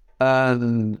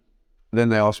 And then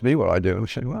they ask me what I do, and I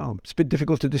say, well, it's a bit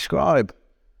difficult to describe.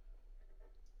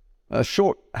 A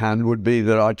shorthand would be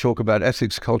that I talk about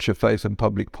ethics, culture, faith, and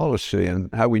public policy, and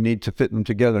how we need to fit them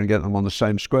together and get them on the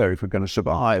same square if we're going to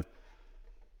survive.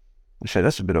 I say,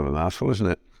 that's a bit of a mouthful, isn't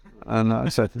it? And I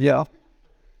said, yeah.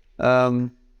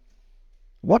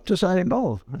 What does that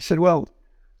involve? I said, well,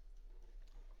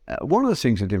 one of the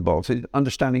things it involves is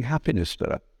understanding happiness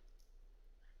better.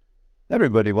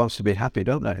 Everybody wants to be happy,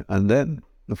 don't they? And then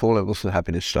the 4 levels of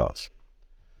happiness starts.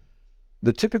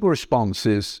 The typical response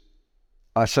is,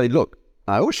 I say, look,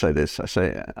 I always say this, I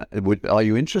say, are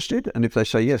you interested? And if they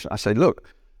say yes, I say, look,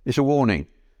 it's a warning.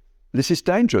 This is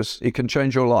dangerous. It can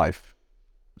change your life.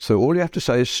 So all you have to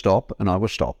say is stop, and I will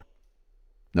stop.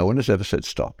 No one has ever said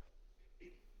stop.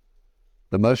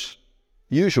 The most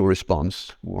usual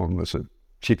response, one was a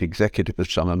chief executive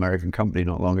of some American company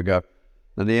not long ago.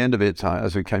 At the end of it,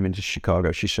 as we came into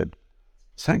Chicago, she said,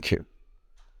 thank you.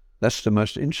 That's the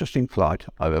most interesting flight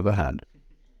I've ever had.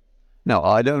 Now,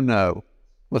 I don't know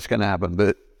what's going to happen,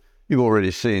 but you've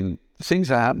already seen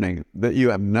things are happening that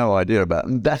you have no idea about,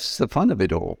 and that's the fun of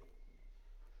it all.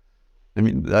 I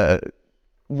mean,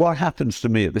 what happens to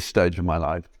me at this stage of my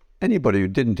life anybody who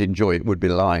didn't enjoy it would be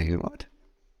lying, right?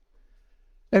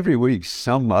 Every week,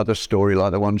 some other story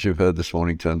like the ones you've heard this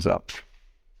morning turns up.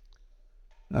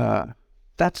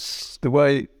 That's the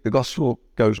way the gospel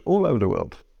goes all over the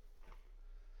world.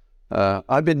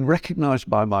 I've been recognized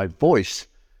by my voice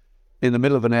in the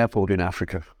middle of an airport in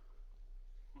Africa.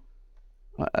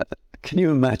 Can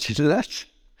you imagine that?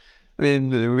 I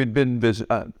mean, we'd been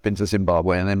to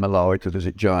Zimbabwe and then Malawi to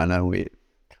visit Joanna. We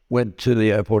went to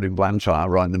the airport in Blantyre,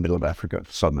 right in the middle of Africa,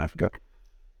 southern Africa.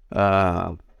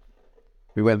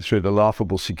 We went through the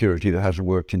laughable security that hasn't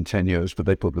worked in 10 years, but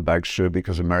they put the bags through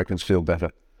because Americans feel better.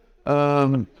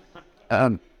 When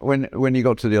you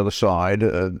got to the other side,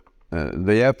 the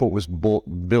airport was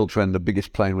built when the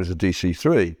biggest plane was a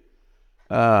DC-3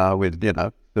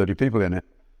 with, 30 people in it.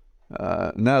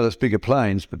 Now there's bigger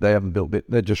planes, but they haven't built it.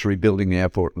 They're just rebuilding the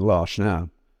airport at last now.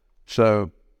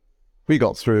 So we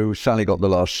got through. Sally got the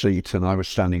last seat, and I was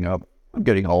standing up. I'm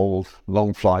getting old.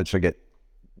 Long flights, I get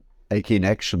achy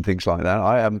necks and things like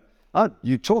that.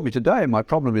 You taught me today. My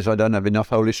problem is I don't have enough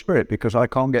Holy Spirit because I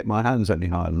can't get my hands any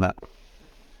higher than that.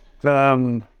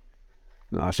 No,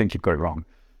 I think you've got it wrong.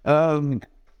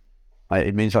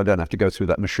 It means I don't have to go through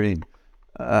that machine.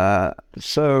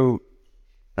 So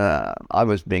I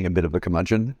was being a bit of a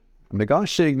curmudgeon, and the guy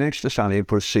sitting next to Sally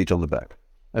put a seat on the back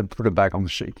and put a bag on the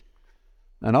seat.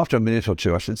 And after a minute or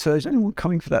two, I said, "Sir, is anyone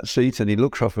coming for that seat?" And he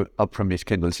looked up from his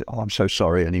Kindle and said, "Oh, I'm so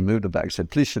sorry." And he moved the bag and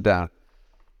said, "Please sit down."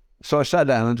 So I sat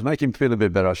down, and to make him feel a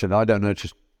bit better, I said, "I don't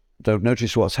notice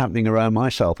what's happening around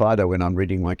myself either when I'm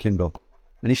reading my Kindle."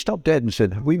 And he stopped dead and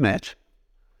said, "Have we met?"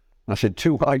 And I said,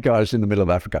 "Two white guys in the middle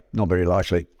of Africa, not very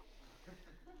likely."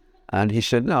 And he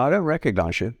said, "No, I don't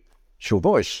recognize you. It's your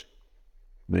voice."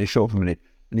 And he thought for a minute,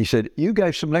 and he said, "You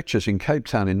gave some lectures in Cape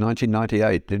Town in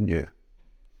 1998, didn't you?"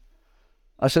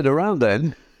 I said, "Around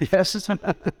then?" "Yes."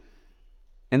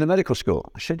 "In the medical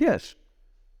school?" I said, "Yes."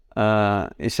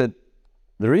 He said,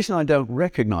 "The reason I don't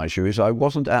recognize you is I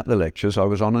wasn't at the lectures, I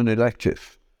was on an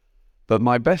elective. But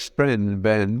my best friend,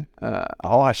 Ben,"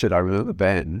 I said, "I remember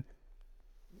Ben."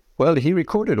 "Well, he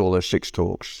recorded all those 6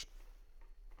 talks.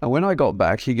 And when I got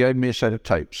back, he gave me a set of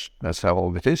tapes." That's how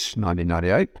old it is,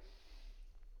 1998.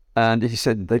 And he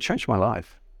said, "They changed my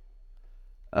life."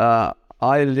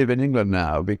 I live in England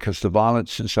now because the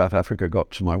violence in South Africa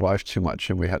got to my wife too much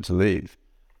and we had to leave.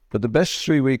 But the best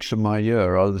 3 weeks of my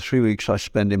year are the 3 weeks I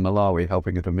spend in Malawi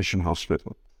helping at a mission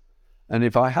hospital. And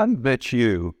if I hadn't met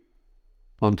you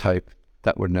on tape,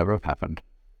 that would never have happened.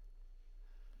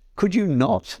 Could you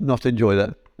not enjoy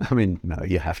that? I mean, no,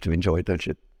 you have to enjoy it, don't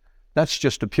you? That's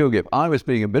just a pure gift. I was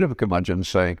being a bit of a curmudgeon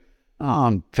saying, "Oh,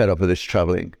 I'm fed up with this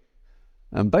traveling."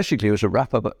 And basically it was a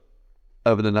wrap-up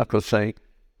over the knuckles saying,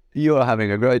 "You are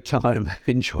having a great time,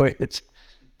 enjoy it."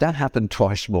 That happened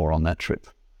twice more on that trip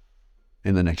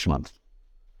in the next month,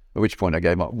 at which point I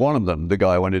gave up. One of them, the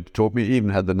guy who wanted to talk to me, even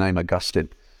had the name Augustine.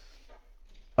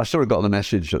 I sort of got the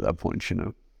message at that point,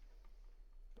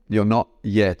 You're not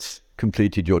yet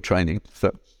completed your training,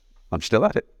 so I'm still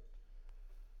at it.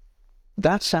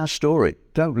 That's our story.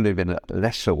 Don't live in a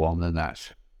lesser one than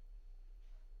that.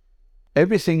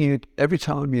 Every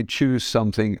time you choose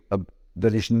something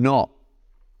that is not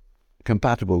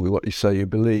compatible with what you say you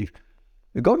believe,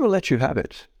 God will let you have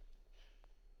it.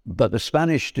 But the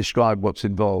Spanish describe what's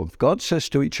involved. God says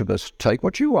to each of us, take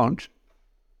what you want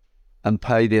and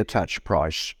pay the attached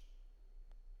price.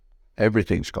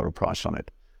 Everything's got a price on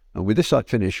it. And with this I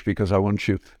finish because I want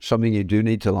something you do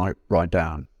need to write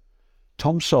down.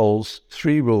 Tom Sowell's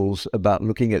 3 rules about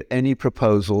looking at any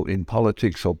proposal in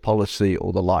politics or policy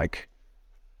or the like.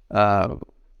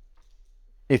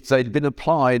 If they'd been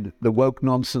applied, the woke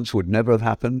nonsense would never have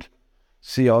happened.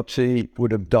 CRT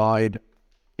would have died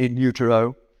in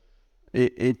utero.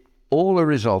 All a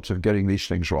result of getting these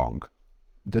things wrong.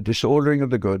 The disordering of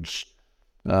the goods.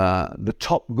 The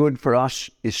top good for us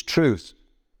is truth,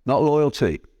 not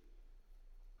loyalty.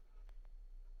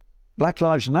 Black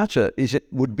Lives Matter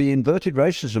would be inverted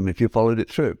racism if you followed it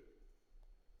through.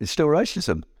 It's still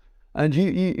racism. And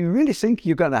you really think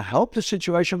you're going to help the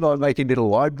situation by making little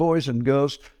white boys and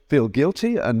girls feel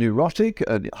guilty and neurotic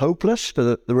and hopeless for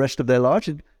the rest of their lives?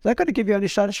 Is that going to give you any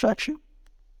satisfaction?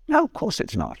 No, of course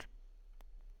it's not.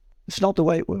 It's not the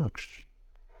way it works.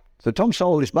 So Tom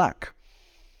Sowell is black.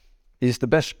 He's the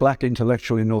best black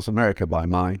intellectual in North America by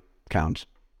my count.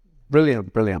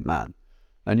 Brilliant, brilliant man.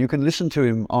 And you can listen to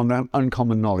him on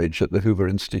Uncommon Knowledge at the Hoover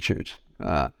Institute.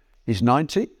 He's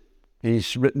 90.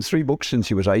 He's written 3 books since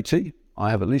he was 80.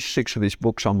 I have at least 6 of his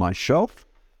books on my shelf,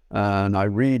 and I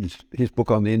read his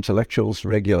book on the intellectuals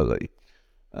regularly.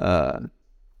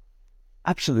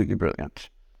 Absolutely brilliant.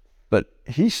 But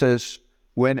he says,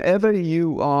 whenever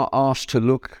you are asked to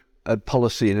look a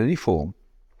policy in any form,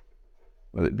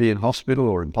 whether it be in hospital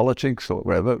or in politics or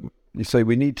wherever, you say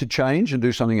we need to change and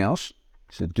do something else.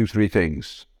 He said, do 3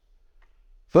 things.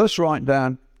 First, write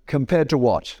down, compared to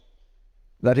what?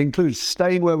 That includes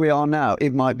staying where we are now.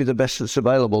 It might be the best that's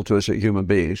available to us as human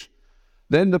beings.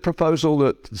 Then the proposal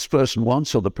that this person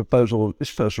wants or the proposal that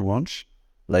this person wants,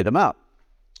 lay them out.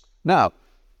 Now,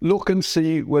 look and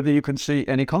see whether you can see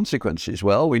any consequences.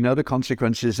 Well, we know the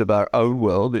consequences of our own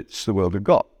world. It's the world of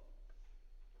God.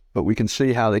 But we can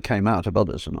see how they came out of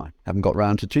others, and I haven't got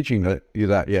round to teaching you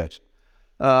that yet.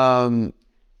 But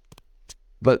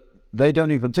they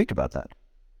don't even think about that.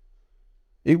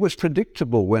 It was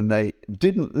predictable when they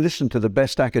didn't listen to the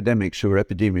best academics who were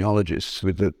epidemiologists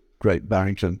with the Great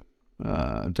Barrington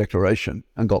Declaration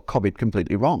and got COVID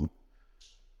completely wrong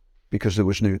because there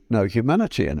was no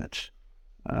humanity in it.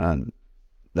 And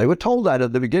they were told that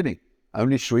at the beginning.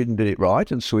 Only Sweden did it right,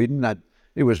 and Sweden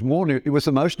it was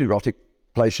the most neurotic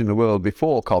place in the world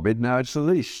before COVID. Now it's the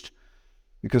least,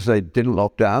 because they didn't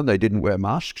lock down, they didn't wear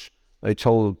masks. They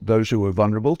told those who were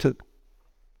vulnerable to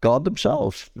guard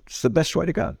themselves. It's the best way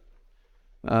to go.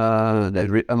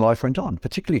 And life went on.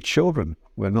 Particularly children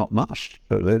were not masked.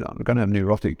 So they're going to have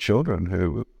neurotic children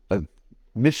who have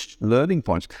missed learning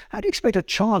points. How do you expect a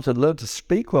child to learn to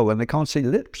speak well when they can't see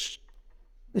lips?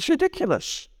 It's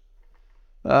ridiculous.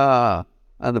 And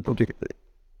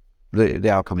the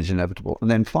outcome is inevitable. And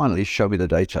then finally, show me the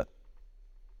data.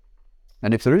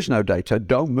 And if there is no data,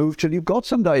 don't move till you've got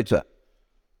some data.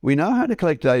 We know how to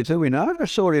collect data. We know how to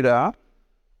sort it out.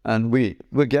 And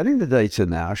we're getting the data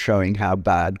now showing how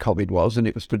bad COVID was, and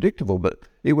it was predictable, but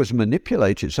it was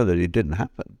manipulated so that it didn't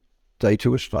happen. Data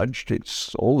was fudged.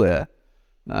 It's all there.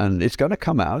 And it's going to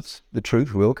come out. The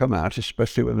truth will come out,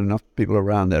 especially when enough people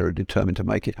around there are determined to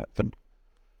make it happen.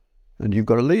 And you've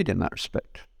got to lead in that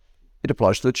respect. It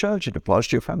applies to the church. It applies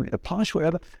to your family. It applies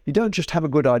wherever. You don't just have a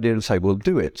good idea and say, well,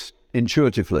 do it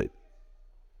intuitively.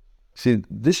 See,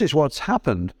 this is what's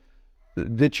happened,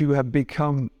 that you have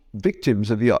become victims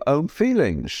of your own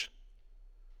feelings.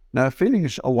 Now,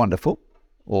 feelings are wonderful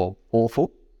or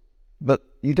awful, but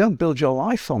you don't build your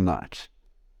life on that.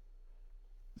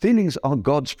 Feelings are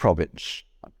God's province.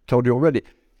 I told you already.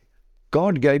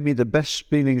 God gave me the best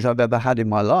feelings I've ever had in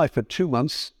my life for 2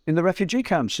 months in the refugee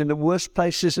camps, in the worst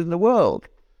places in the world.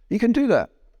 He can do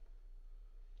that.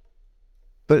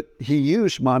 But he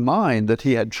used my mind that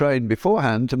he had trained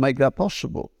beforehand to make that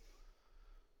possible.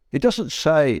 It doesn't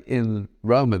say in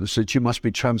Romans that you must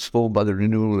be transformed by the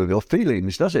renewal of your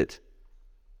feelings, does it?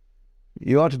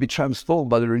 You are to be transformed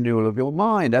by the renewal of your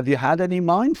mind. Have you had any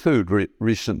mind food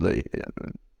recently?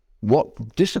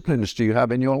 What disciplines do you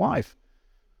have in your life?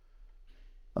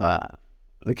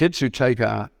 The kids who take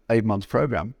our 8-month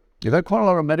program, you've had quite a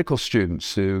lot of medical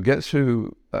students who get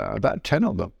through, about 10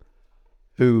 of them,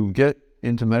 who get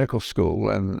into medical school,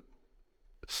 and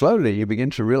slowly you begin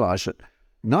to realize that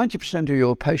 90% of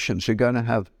your patients are going to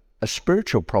have a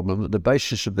spiritual problem at the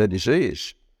basis of their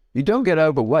disease. You don't get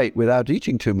overweight without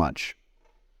eating too much.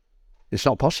 It's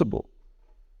not possible.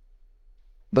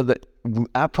 But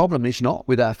our problem is not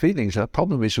with our feelings. Our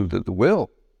problem is with the will.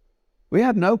 We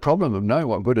have no problem of knowing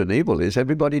what good and evil is.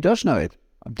 Everybody does know it.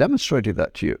 I've demonstrated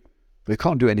that to you. We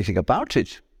can't do anything about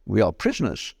it. We are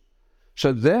prisoners.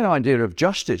 So their idea of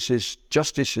justice is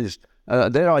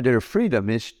their idea of freedom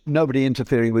is nobody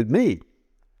interfering with me.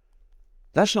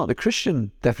 That's not the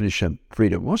Christian definition of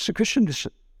freedom. What's the Christian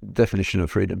definition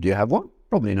of freedom? Do you have one?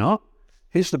 Probably not.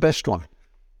 Here's the best one.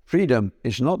 Freedom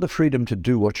is not the freedom to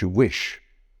do what you wish,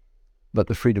 but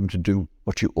the freedom to do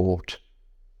what you ought.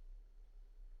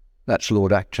 That's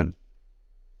Lord Acton,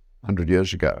 100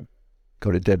 years ago.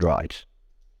 Got it dead right.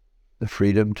 The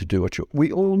freedom to do what you...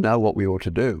 We all know what we ought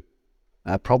to do.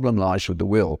 Our problem lies with the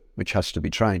will, which has to be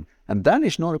trained. And that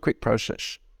is not a quick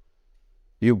process.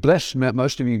 You're blessed,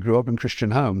 most of you grew up in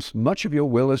Christian homes. Much of your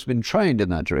will has been trained in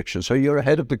that direction, so you're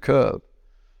ahead of the curve.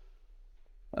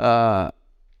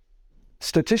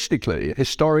 Statistically,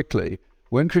 historically,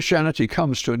 when Christianity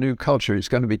comes to a new culture, it's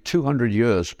going to be 200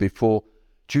 years before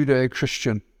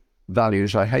Judeo-Christian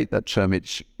values, I hate that term,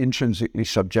 it's intrinsically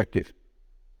subjective.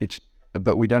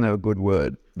 But we don't have a good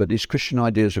word, but these Christian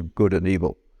ideas of good and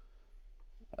evil.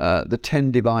 The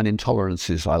 10 divine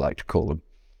intolerances, I like to call them,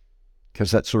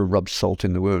 because that sort of rubs salt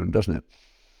in the wound, doesn't it?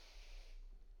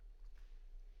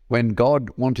 When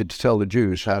God wanted to tell the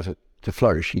Jews how to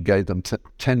flourish, he gave them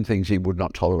 10 things he would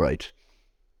not tolerate.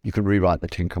 You can rewrite the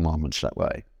 10 Commandments that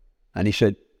way. And he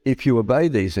said, if you obey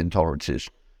these intolerances,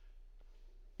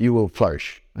 you will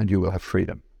flourish and you will have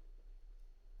freedom.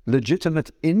 Legitimate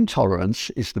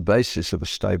intolerance is the basis of a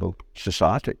stable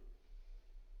society.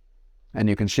 And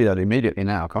you can see that immediately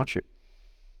now, can't you?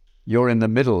 You're in the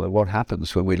middle of what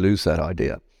happens when we lose that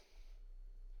idea.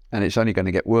 And it's only going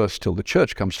to get worse till the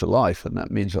church comes to life, and that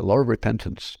means a lot of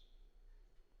repentance.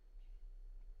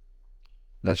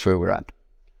 That's where we're at.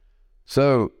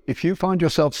 So if you find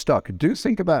yourself stuck, do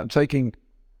think about taking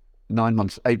 9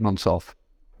 months, 8 months off.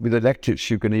 With electives,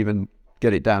 you can even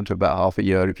get it down to about half a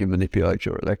year if you manipulate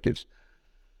your electives.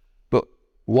 But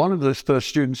one of the first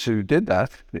students who did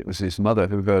that, it was his mother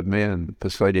who heard me and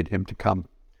persuaded him to come.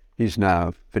 He's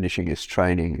now finishing his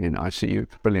training in ICU,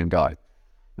 brilliant guy,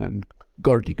 and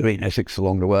got a degree in ethics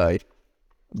along the way.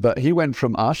 But he went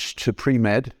from us to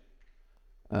pre-med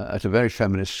at a very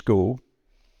feminist school,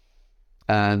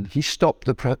 and he stopped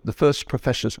the first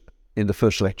professors in the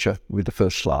first lecture with the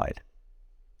first slide,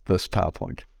 first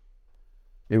PowerPoint.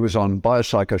 It was on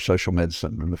biopsychosocial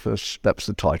medicine, and that was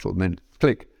the title, and then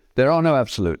click, there are no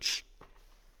absolutes.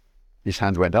 His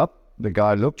hand went up, the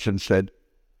guy looked and said,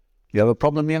 "You have a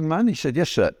problem, young man?" He said, "Yes,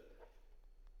 sir."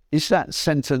 "Is that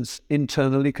sentence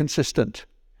internally consistent?"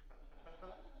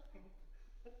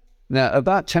 Now,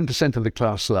 about 10% of the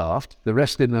class laughed. The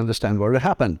rest didn't understand what had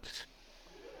happened.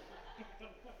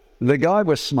 The guy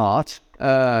was smart.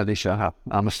 I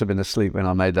must have been asleep when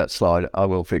I made that slide. I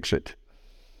will fix it.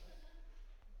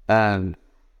 And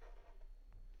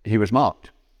he was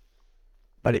marked.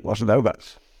 But it wasn't over.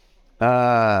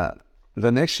 The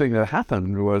next thing that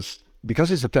happened was,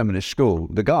 because it's a feminist school,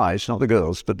 the guys, not the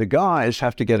girls, but the guys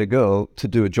have to get a girl to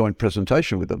do a joint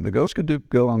presentation with them. The girls can do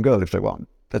girl on girl if they want.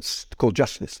 That's called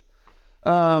justice.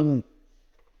 And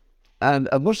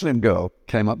a Muslim girl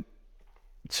came up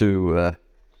to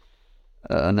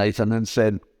Nathan and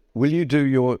said, "Will you do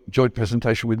your joint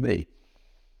presentation with me?"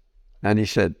 And he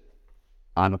said,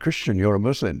 "I'm a Christian, you're a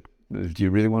Muslim. Do you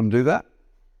really want to do that?"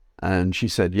 And she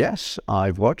said, "Yes,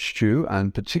 I've watched you,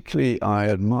 and particularly I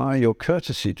admire your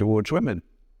courtesy towards women.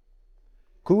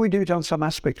 Could we do it on some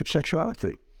aspect of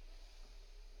sexuality?"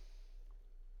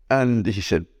 And he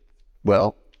said,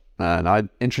 "Well," and I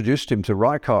introduced him to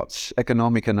Reichardt's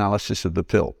economic analysis of the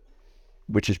pill,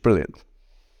 which is brilliant.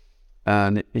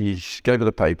 And he gave her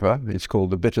the paper. It's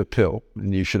called The Bitter Pill,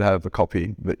 and you should have a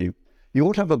copy. But you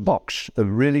ought to have a box of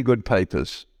really good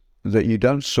papers that you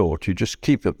don't sort, you just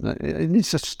keep them. It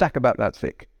needs a stack about that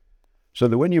thick, so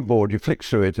that when you're bored, you flick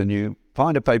through it and you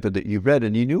find a paper that you've read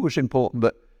and you knew was important,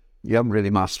 but you haven't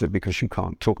really mastered it because you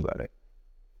can't talk about it.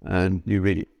 And you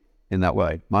read it in that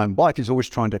way. My wife is always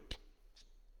trying to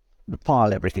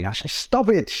pile everything. I say, "Stop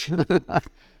it."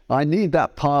 I need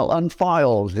that pile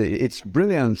unfiled. It's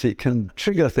brilliant. It can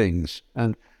trigger things.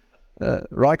 And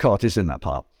Reichardt is in that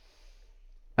pile.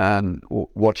 And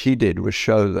what he did was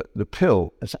show that the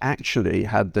pill has actually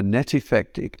had the net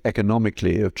effect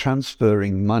economically of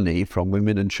transferring money from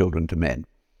women and children to men.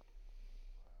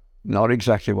 Not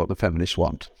exactly what the feminists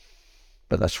want,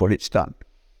 but that's what it's done.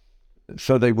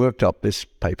 So they worked up this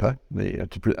paper,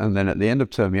 and then at the end of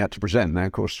term, you had to present. Now,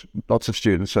 of course, lots of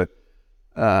students,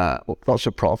 lots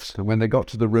of profs, and when they got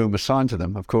to the room assigned to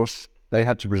them, of course, they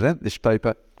had to present this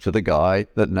paper to the guy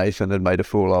that Nathan had made a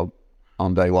fool of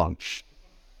on day one.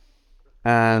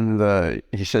 And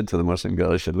he said to the Muslim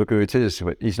girl, he said, "Look who it is.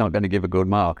 He's not going to give a good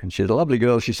mark." And she's a lovely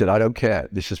girl. She said, "I don't care.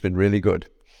 This has been really good."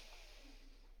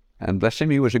 And bless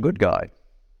him, he was a good guy.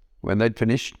 When they'd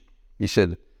finished, he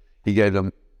said, he gave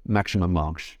them maximum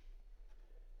marks.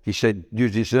 He said, "You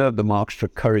deserve the marks for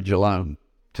courage alone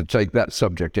to take that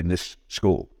subject in this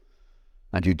school.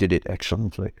 And you did it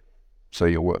excellently. So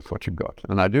you're worth what you've got."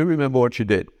 And I do remember what you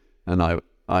did. And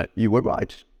you were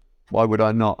right. Why would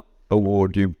I not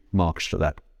award you marks for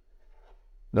that?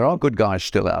 There are good guys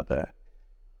still out there.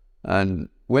 And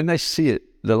when they see it,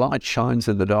 the light shines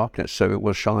in the darkness, so it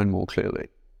will shine more clearly.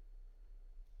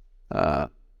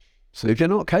 So if you're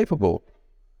not capable,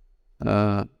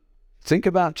 think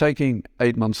about taking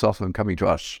 8 months off and coming to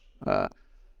us.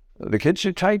 The kids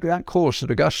who take that course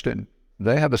at Augustine,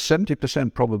 they have a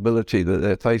 70% probability that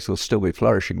their faith will still be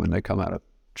flourishing when they come out of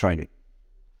training.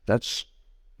 That's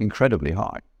incredibly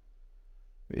high.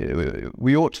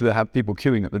 We ought to have people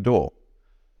queuing at the door,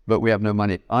 but we have no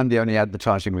money. I'm the only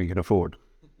advertising we can afford.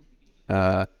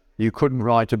 You couldn't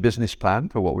write a business plan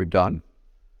for what we've done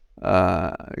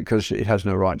because it has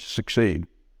no right to succeed.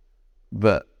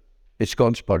 But it's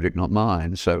God's project, not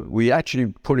mine. So we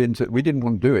actually we didn't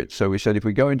want to do it. So we said, if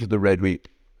we go into the red, we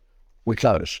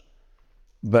close.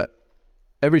 But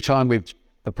every time we've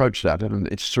approached that, and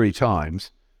it's 3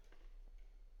 times,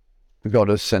 God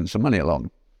has sent some money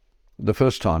along. The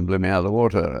first time blew me out of the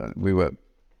water.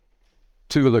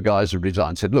 2 of the guys who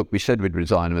resigned said, "Look, we said we'd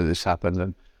resign when this happened,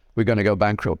 and we're going to go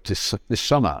bankrupt this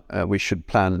summer. We should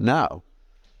plan now."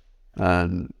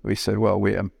 And we said, "Well,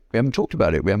 we haven't talked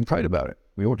about it. We haven't prayed about it."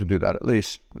 we ought to do that at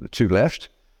least. The two left.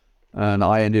 And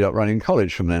I ended up running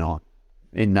college from then on,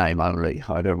 in name only.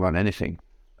 I don't run anything.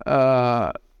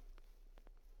 And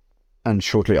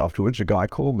shortly afterwards, a guy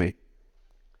called me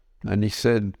and he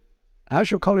said,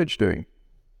 how's your college doing?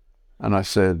 And I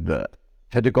said,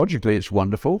 pedagogically, it's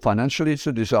wonderful. Financially, it's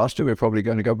a disaster. We're probably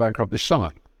going to go bankrupt this summer.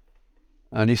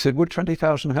 And he said, would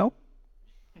 20,000 help?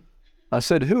 I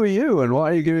said, who are you and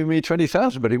why are you giving me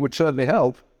 20,000? But it would certainly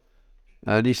help.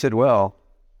 And he said, well,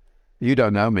 you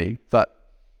don't know me, but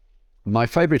my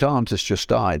favorite aunt has just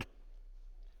died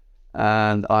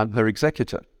and I'm her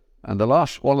executor. And one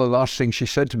of the last things she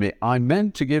said to me, I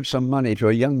meant to give some money to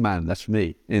a young man, that's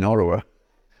me, in Ottawa,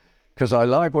 because I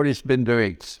like what he's been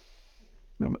doing.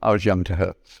 I was young to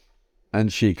her.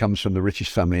 And she comes from the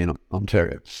richest family in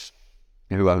Ontario,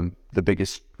 who own the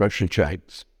biggest grocery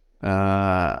chains.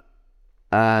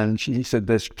 And she said,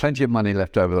 there's plenty of money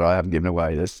left over that I haven't given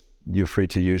away. You're free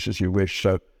to use as you wish.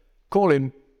 So call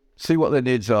him, see what their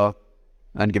needs are,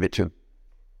 and give it to him.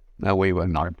 Now we were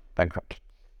not bankrupt.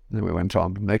 Then we went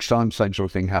on. Next time, same sort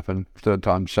of thing happened. Third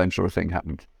time, same sort of thing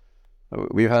happened.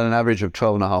 We've had an average of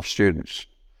 12 and a half students.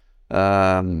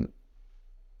 But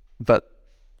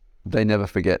they never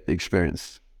forget the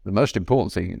experience. The most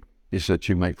important thing is that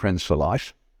you make friends for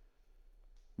life,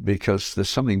 because there's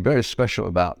something very special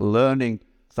about learning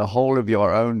the whole of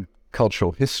your own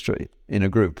cultural history in a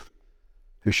group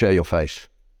who share your faith,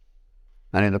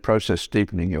 and in the process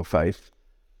deepening your faith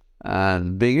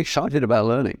and being excited about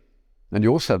learning. And you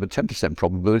also have a 10%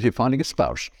 probability of finding a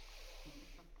spouse,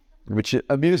 which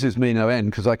amuses me no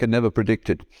end because I can never predict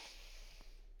it.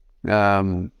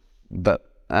 And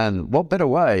what better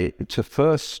way to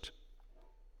first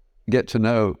get to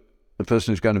know the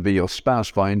person who's going to be your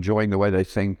spouse by enjoying the way they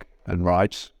think and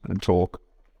write and talk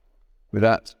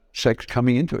without sex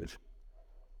coming into it.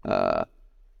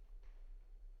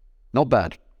 Not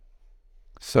bad.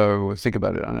 So think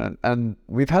about it. And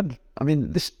we've had,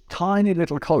 this tiny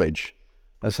little college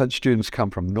has had students come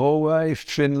from Norway,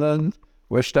 Finland,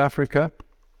 West Africa,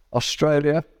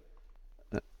 Australia,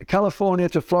 California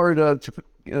to Florida,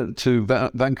 to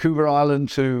Vancouver Island,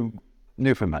 to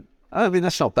Newfoundland.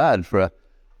 That's not bad for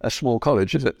a small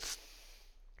college, is it?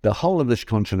 The whole of this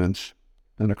continent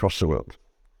and across the world,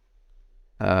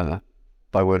 by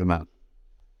word of mouth.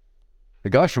 The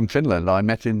guy from Finland I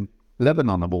met in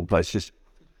Lebanon, of all places,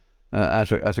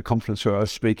 at a conference where I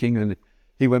was speaking, and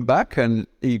he went back and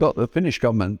he got the Finnish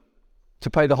government to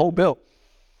pay the whole bill.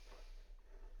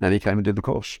 And he came and did the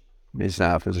course. He's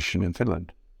now a physician in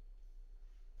Finland.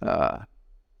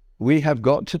 We have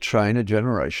got to train a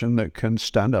generation that can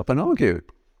stand up and argue.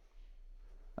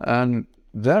 And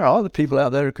there are the people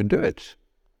out there who can do it.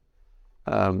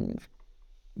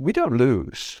 We don't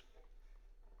lose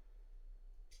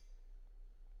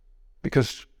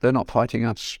because they're not fighting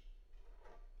us.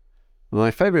 My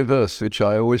favorite verse, which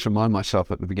I always remind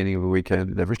myself at the beginning of the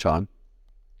weekend every time,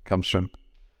 comes from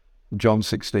John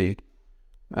 16,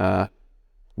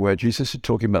 where Jesus is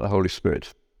talking about the Holy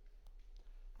Spirit.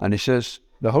 And he says,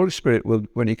 the Holy Spirit will,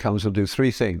 when he comes, will do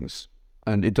three things.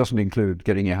 And it doesn't include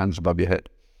getting your hands above your head.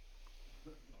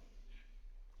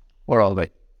 What are they?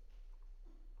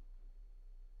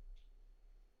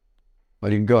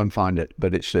 Well, you can go and find it,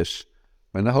 but it's this.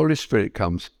 When the Holy Spirit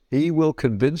comes, he will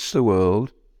convince the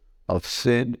world of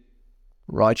sin,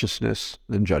 righteousness,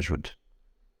 and judgment.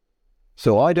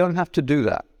 So I don't have to do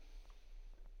that.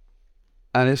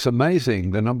 And it's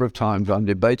amazing the number of times I'm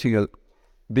debating,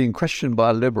 being questioned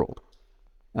by a liberal.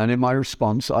 And in my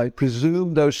response, I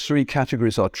presume those three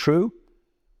categories are true.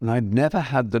 And I've never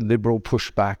had the liberal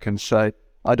push back and say,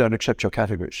 I don't accept your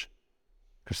categories.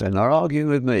 Because they're not arguing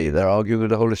with me, they're arguing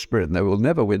with the Holy Spirit, and they will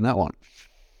never win that one.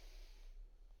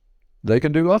 They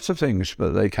can do lots of things,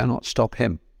 but they cannot stop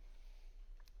him.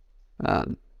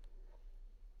 And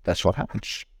that's what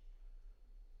happens.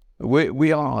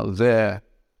 We are there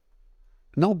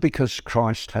not because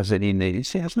Christ has any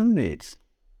needs. He has no needs.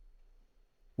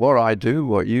 What I do,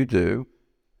 what you do,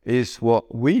 is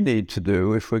what we need to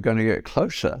do if we're going to get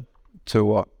closer to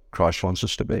what Christ wants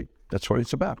us to be. That's what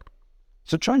it's about.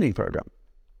 It's a training program.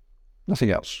 Nothing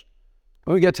else.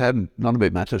 When we get to heaven, none of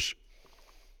it matters.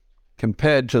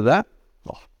 Compared to that,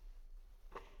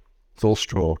 it's all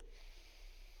straw.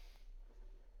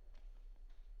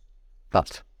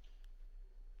 But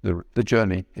the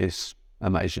journey is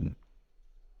amazing.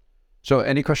 So,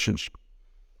 any questions?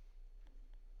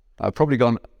 I've probably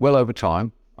gone well over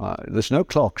time. There's no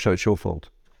clock, so it's your fault.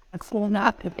 That's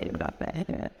not about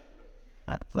that.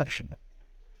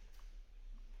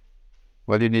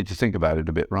 Well, you need to think about it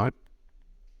a bit, right?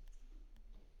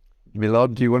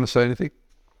 Milad, do you want to say anything?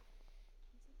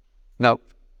 No.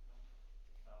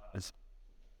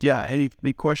 Yeah,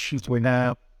 any questions we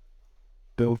have,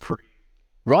 feel free.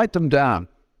 Write them down.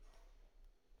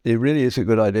 It really is a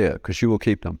good idea because you will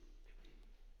keep them.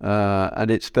 And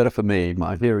it's better for me.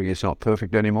 My hearing is not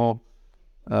perfect anymore.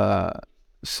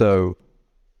 So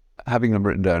having them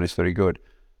written down is very good.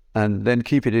 And then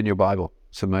keep it in your Bible.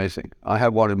 It's amazing. I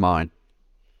have one in mine.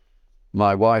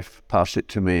 My wife passed it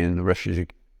to me in the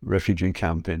refugee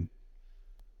camp in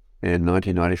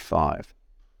 1995.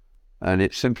 And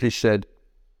it simply said,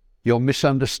 "You're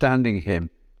misunderstanding him.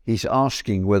 He's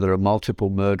asking whether a multiple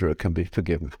murderer can be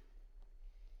forgiven."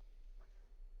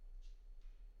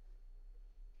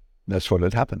 That's what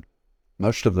had happened.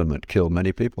 Most of them had killed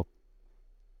many people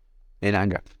in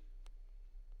anger.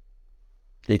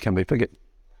 He can be forgiven.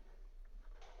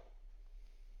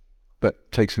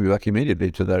 But takes me back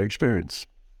immediately to that experience.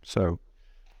 So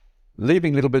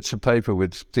leaving little bits of paper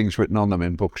with things written on them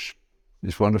in books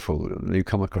is wonderful. You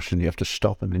come across and you have to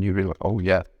stop and then you realize, oh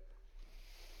yeah,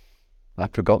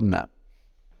 I've forgotten that.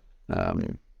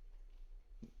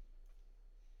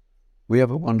 We have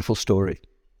a wonderful story,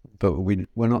 but we're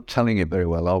not telling it very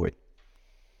well, are we?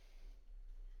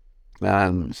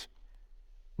 And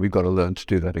we've got to learn to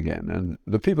do that again. And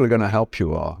the people who are going to help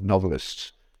you are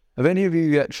novelists. Have any of you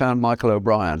yet found Michael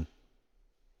O'Brien?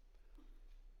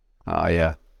 Ah,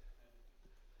 yeah.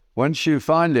 Once you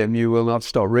find him, you will not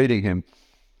stop reading him.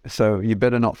 So you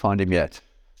better not find him yet,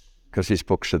 because his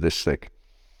books are this thick.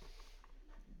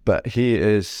 But he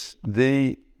is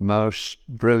the most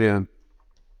brilliant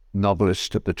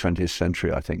novelist of the 20th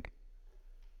century, I think.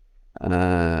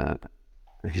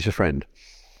 He's a friend.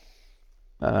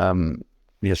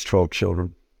 He has 12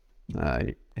 children.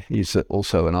 He's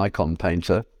also an icon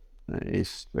painter.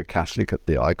 He's a Catholic at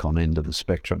the icon end of the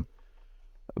spectrum.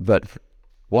 But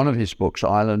one of his books,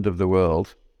 Island of the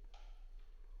World,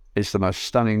 is the most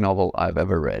stunning novel I've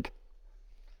ever read.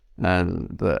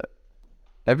 And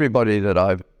everybody that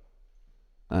I've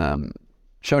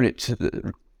shown it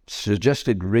to,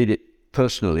 suggested read it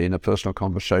personally in a personal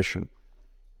conversation,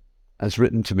 has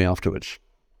written to me afterwards.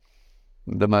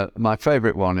 My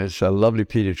favorite one is a lovely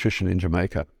pediatrician in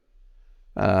Jamaica.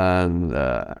 And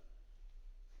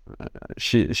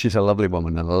she's a lovely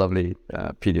woman and a lovely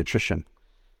pediatrician.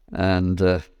 And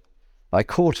I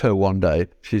caught her one day.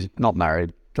 She's not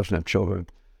married, doesn't have children.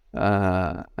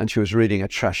 And she was reading a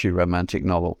trashy romantic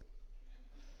novel.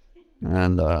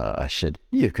 And I said,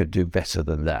 "You could do better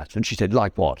than that." And she said,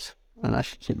 "Like what?" And I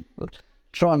said,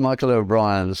 "Try Michael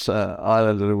O'Brien's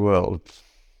Island of the World."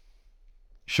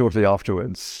 Shortly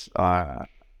afterwards,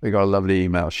 we got a lovely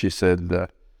email. She said,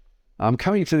 "I'm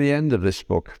coming to the end of this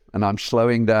book and I'm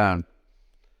slowing down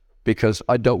because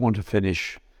I don't want to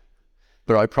finish.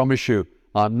 But I promise you,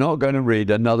 I'm not going to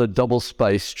read another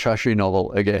double-spaced trashy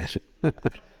novel again."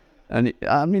 And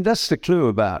I mean, that's the clue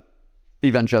about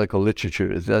evangelical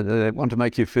literature, is that they want to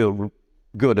make you feel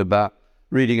good about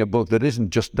reading a book that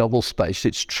isn't just double-spaced,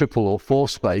 it's triple or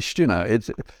four-spaced, you know.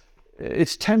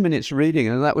 It's 10 minutes reading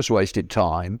and that was wasted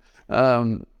time.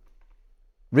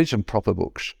 Read some proper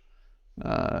books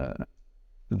that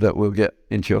will get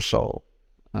into your soul.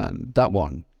 And that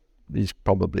one is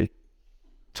probably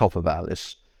top of our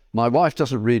list. My wife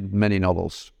doesn't read many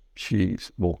novels.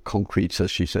 She's more concrete, as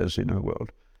she says, in her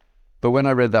world. But when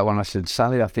I read that one, I said,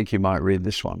 "Sally, I think you might read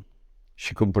this one."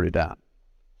 She couldn't put it down.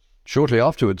 Shortly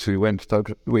afterwards, we went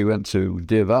to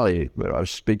Deer Valley, where I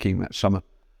was speaking that summer.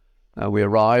 We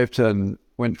arrived and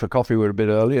went for coffee. We were a bit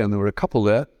early, and there were a couple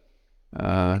there,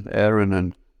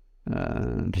 Aaron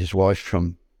and his wife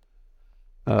from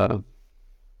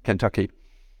Kentucky.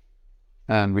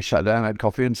 And we sat down, had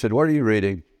coffee, and said, "What are you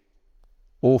reading?"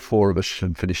 All four of us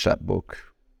had finished that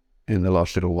book in the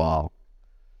last little while.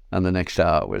 And the next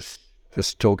hour was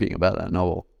just talking about that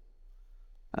novel.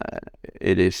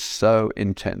 It is so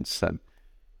intense, and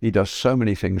he does so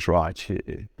many things right.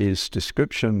 His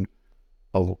description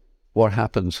of what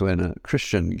happens when a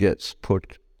Christian gets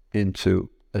put into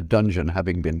a dungeon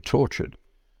having been tortured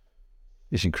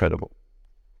is incredible.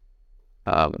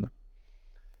 The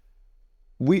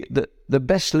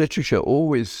best literature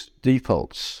always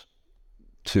defaults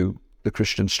to the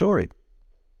Christian story.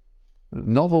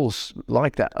 Novels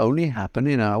like that only happen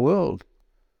in our world.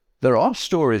 There are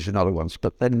stories in other ones,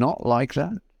 but they're not like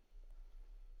that.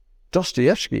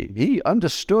 Dostoevsky, he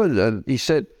understood, and he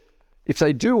said, if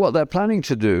they do what they're planning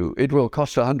to do, it will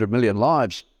cost 100 million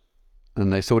lives.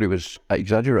 And they thought he was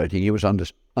exaggerating. He was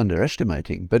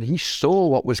underestimating. But he saw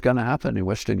what was going to happen in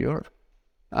Western Europe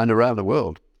and around the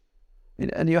world.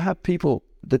 And you have people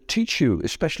that teach you,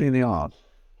 especially in the arts,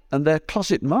 and they're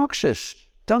closet Marxists.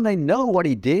 Don't they know what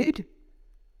he did?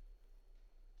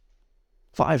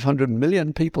 500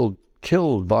 million people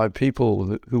killed by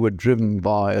people who were driven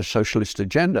by a socialist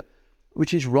agenda,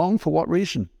 which is wrong for what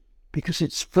reason? Because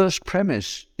its first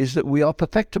premise is that we are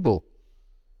perfectible.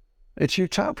 It's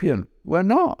utopian. We're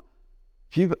not.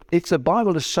 If the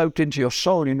Bible is soaked into your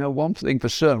soul, you know one thing for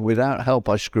certain: without help,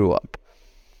 I screw up.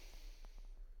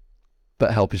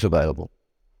 But help is available.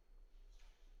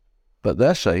 But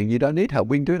they're saying you don't need help.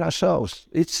 We can do it ourselves.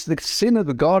 It's the sin of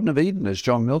the Garden of Eden, as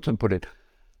John Milton put it.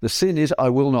 The sin is, I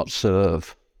will not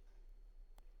serve.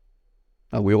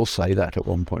 And we all say that at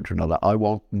one point or another. I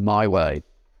want my way.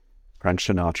 Frank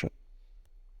Sinatra.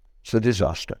 It's a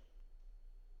disaster.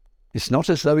 It's not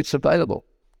as though it's available.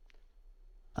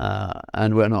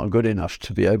 And we're not good enough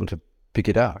to be able to pick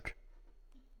it out.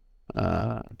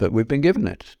 But we've been given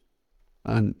it.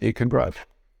 And it can grow.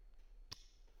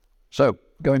 So,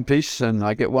 go in peace, and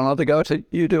I get one other go at it.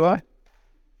 You, do I?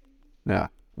 Yeah.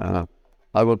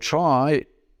 I will try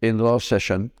in the last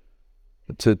session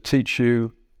to teach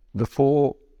you the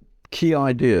 4 key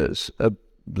ideas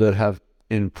that have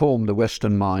informed the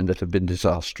Western mind that have been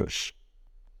disastrous.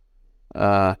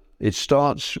 It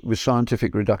starts with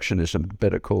scientific reductionism,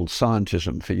 better called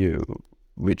scientism for you,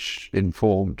 which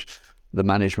informed the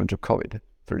management of COVID,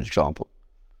 for example.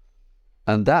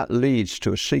 And that leads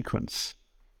to a sequence.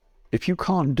 If you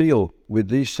can't deal with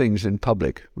these things in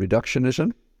public,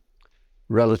 reductionism,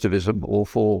 relativism, all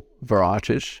 4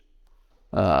 varieties,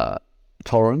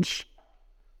 tolerance,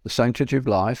 the sanctity of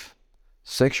life,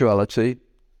 sexuality,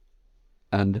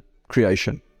 and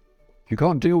creation. If you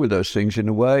can't deal with those things in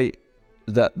a way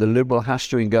that the liberal has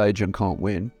to engage and can't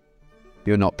win,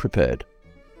 you're not prepared.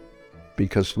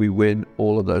 Because we win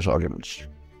all of those arguments.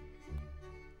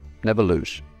 Never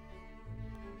lose.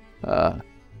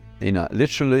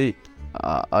 Literally,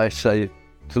 I say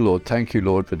to the Lord, thank you,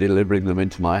 Lord, for delivering them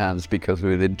into my hands, because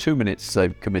within 2 minutes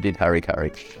they've committed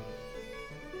harry-carry.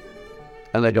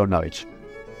 And they don't know it.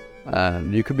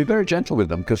 And you can be very gentle with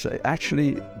them, because they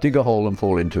actually dig a hole and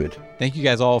fall into it. Thank you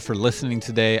guys all for listening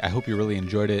today. I hope you really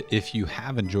enjoyed it. If you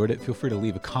have enjoyed it, feel free to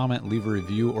leave a comment, leave a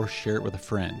review, or share it with a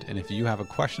friend. And if you have a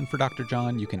question for Dr.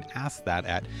 John, you can ask that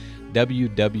at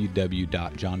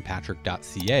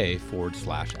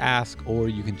www.johnpatrick.ca/ask, or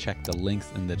you can check the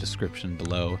links in the description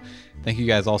below. Thank you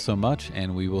guys all so much,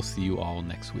 and we will see you all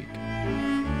next week.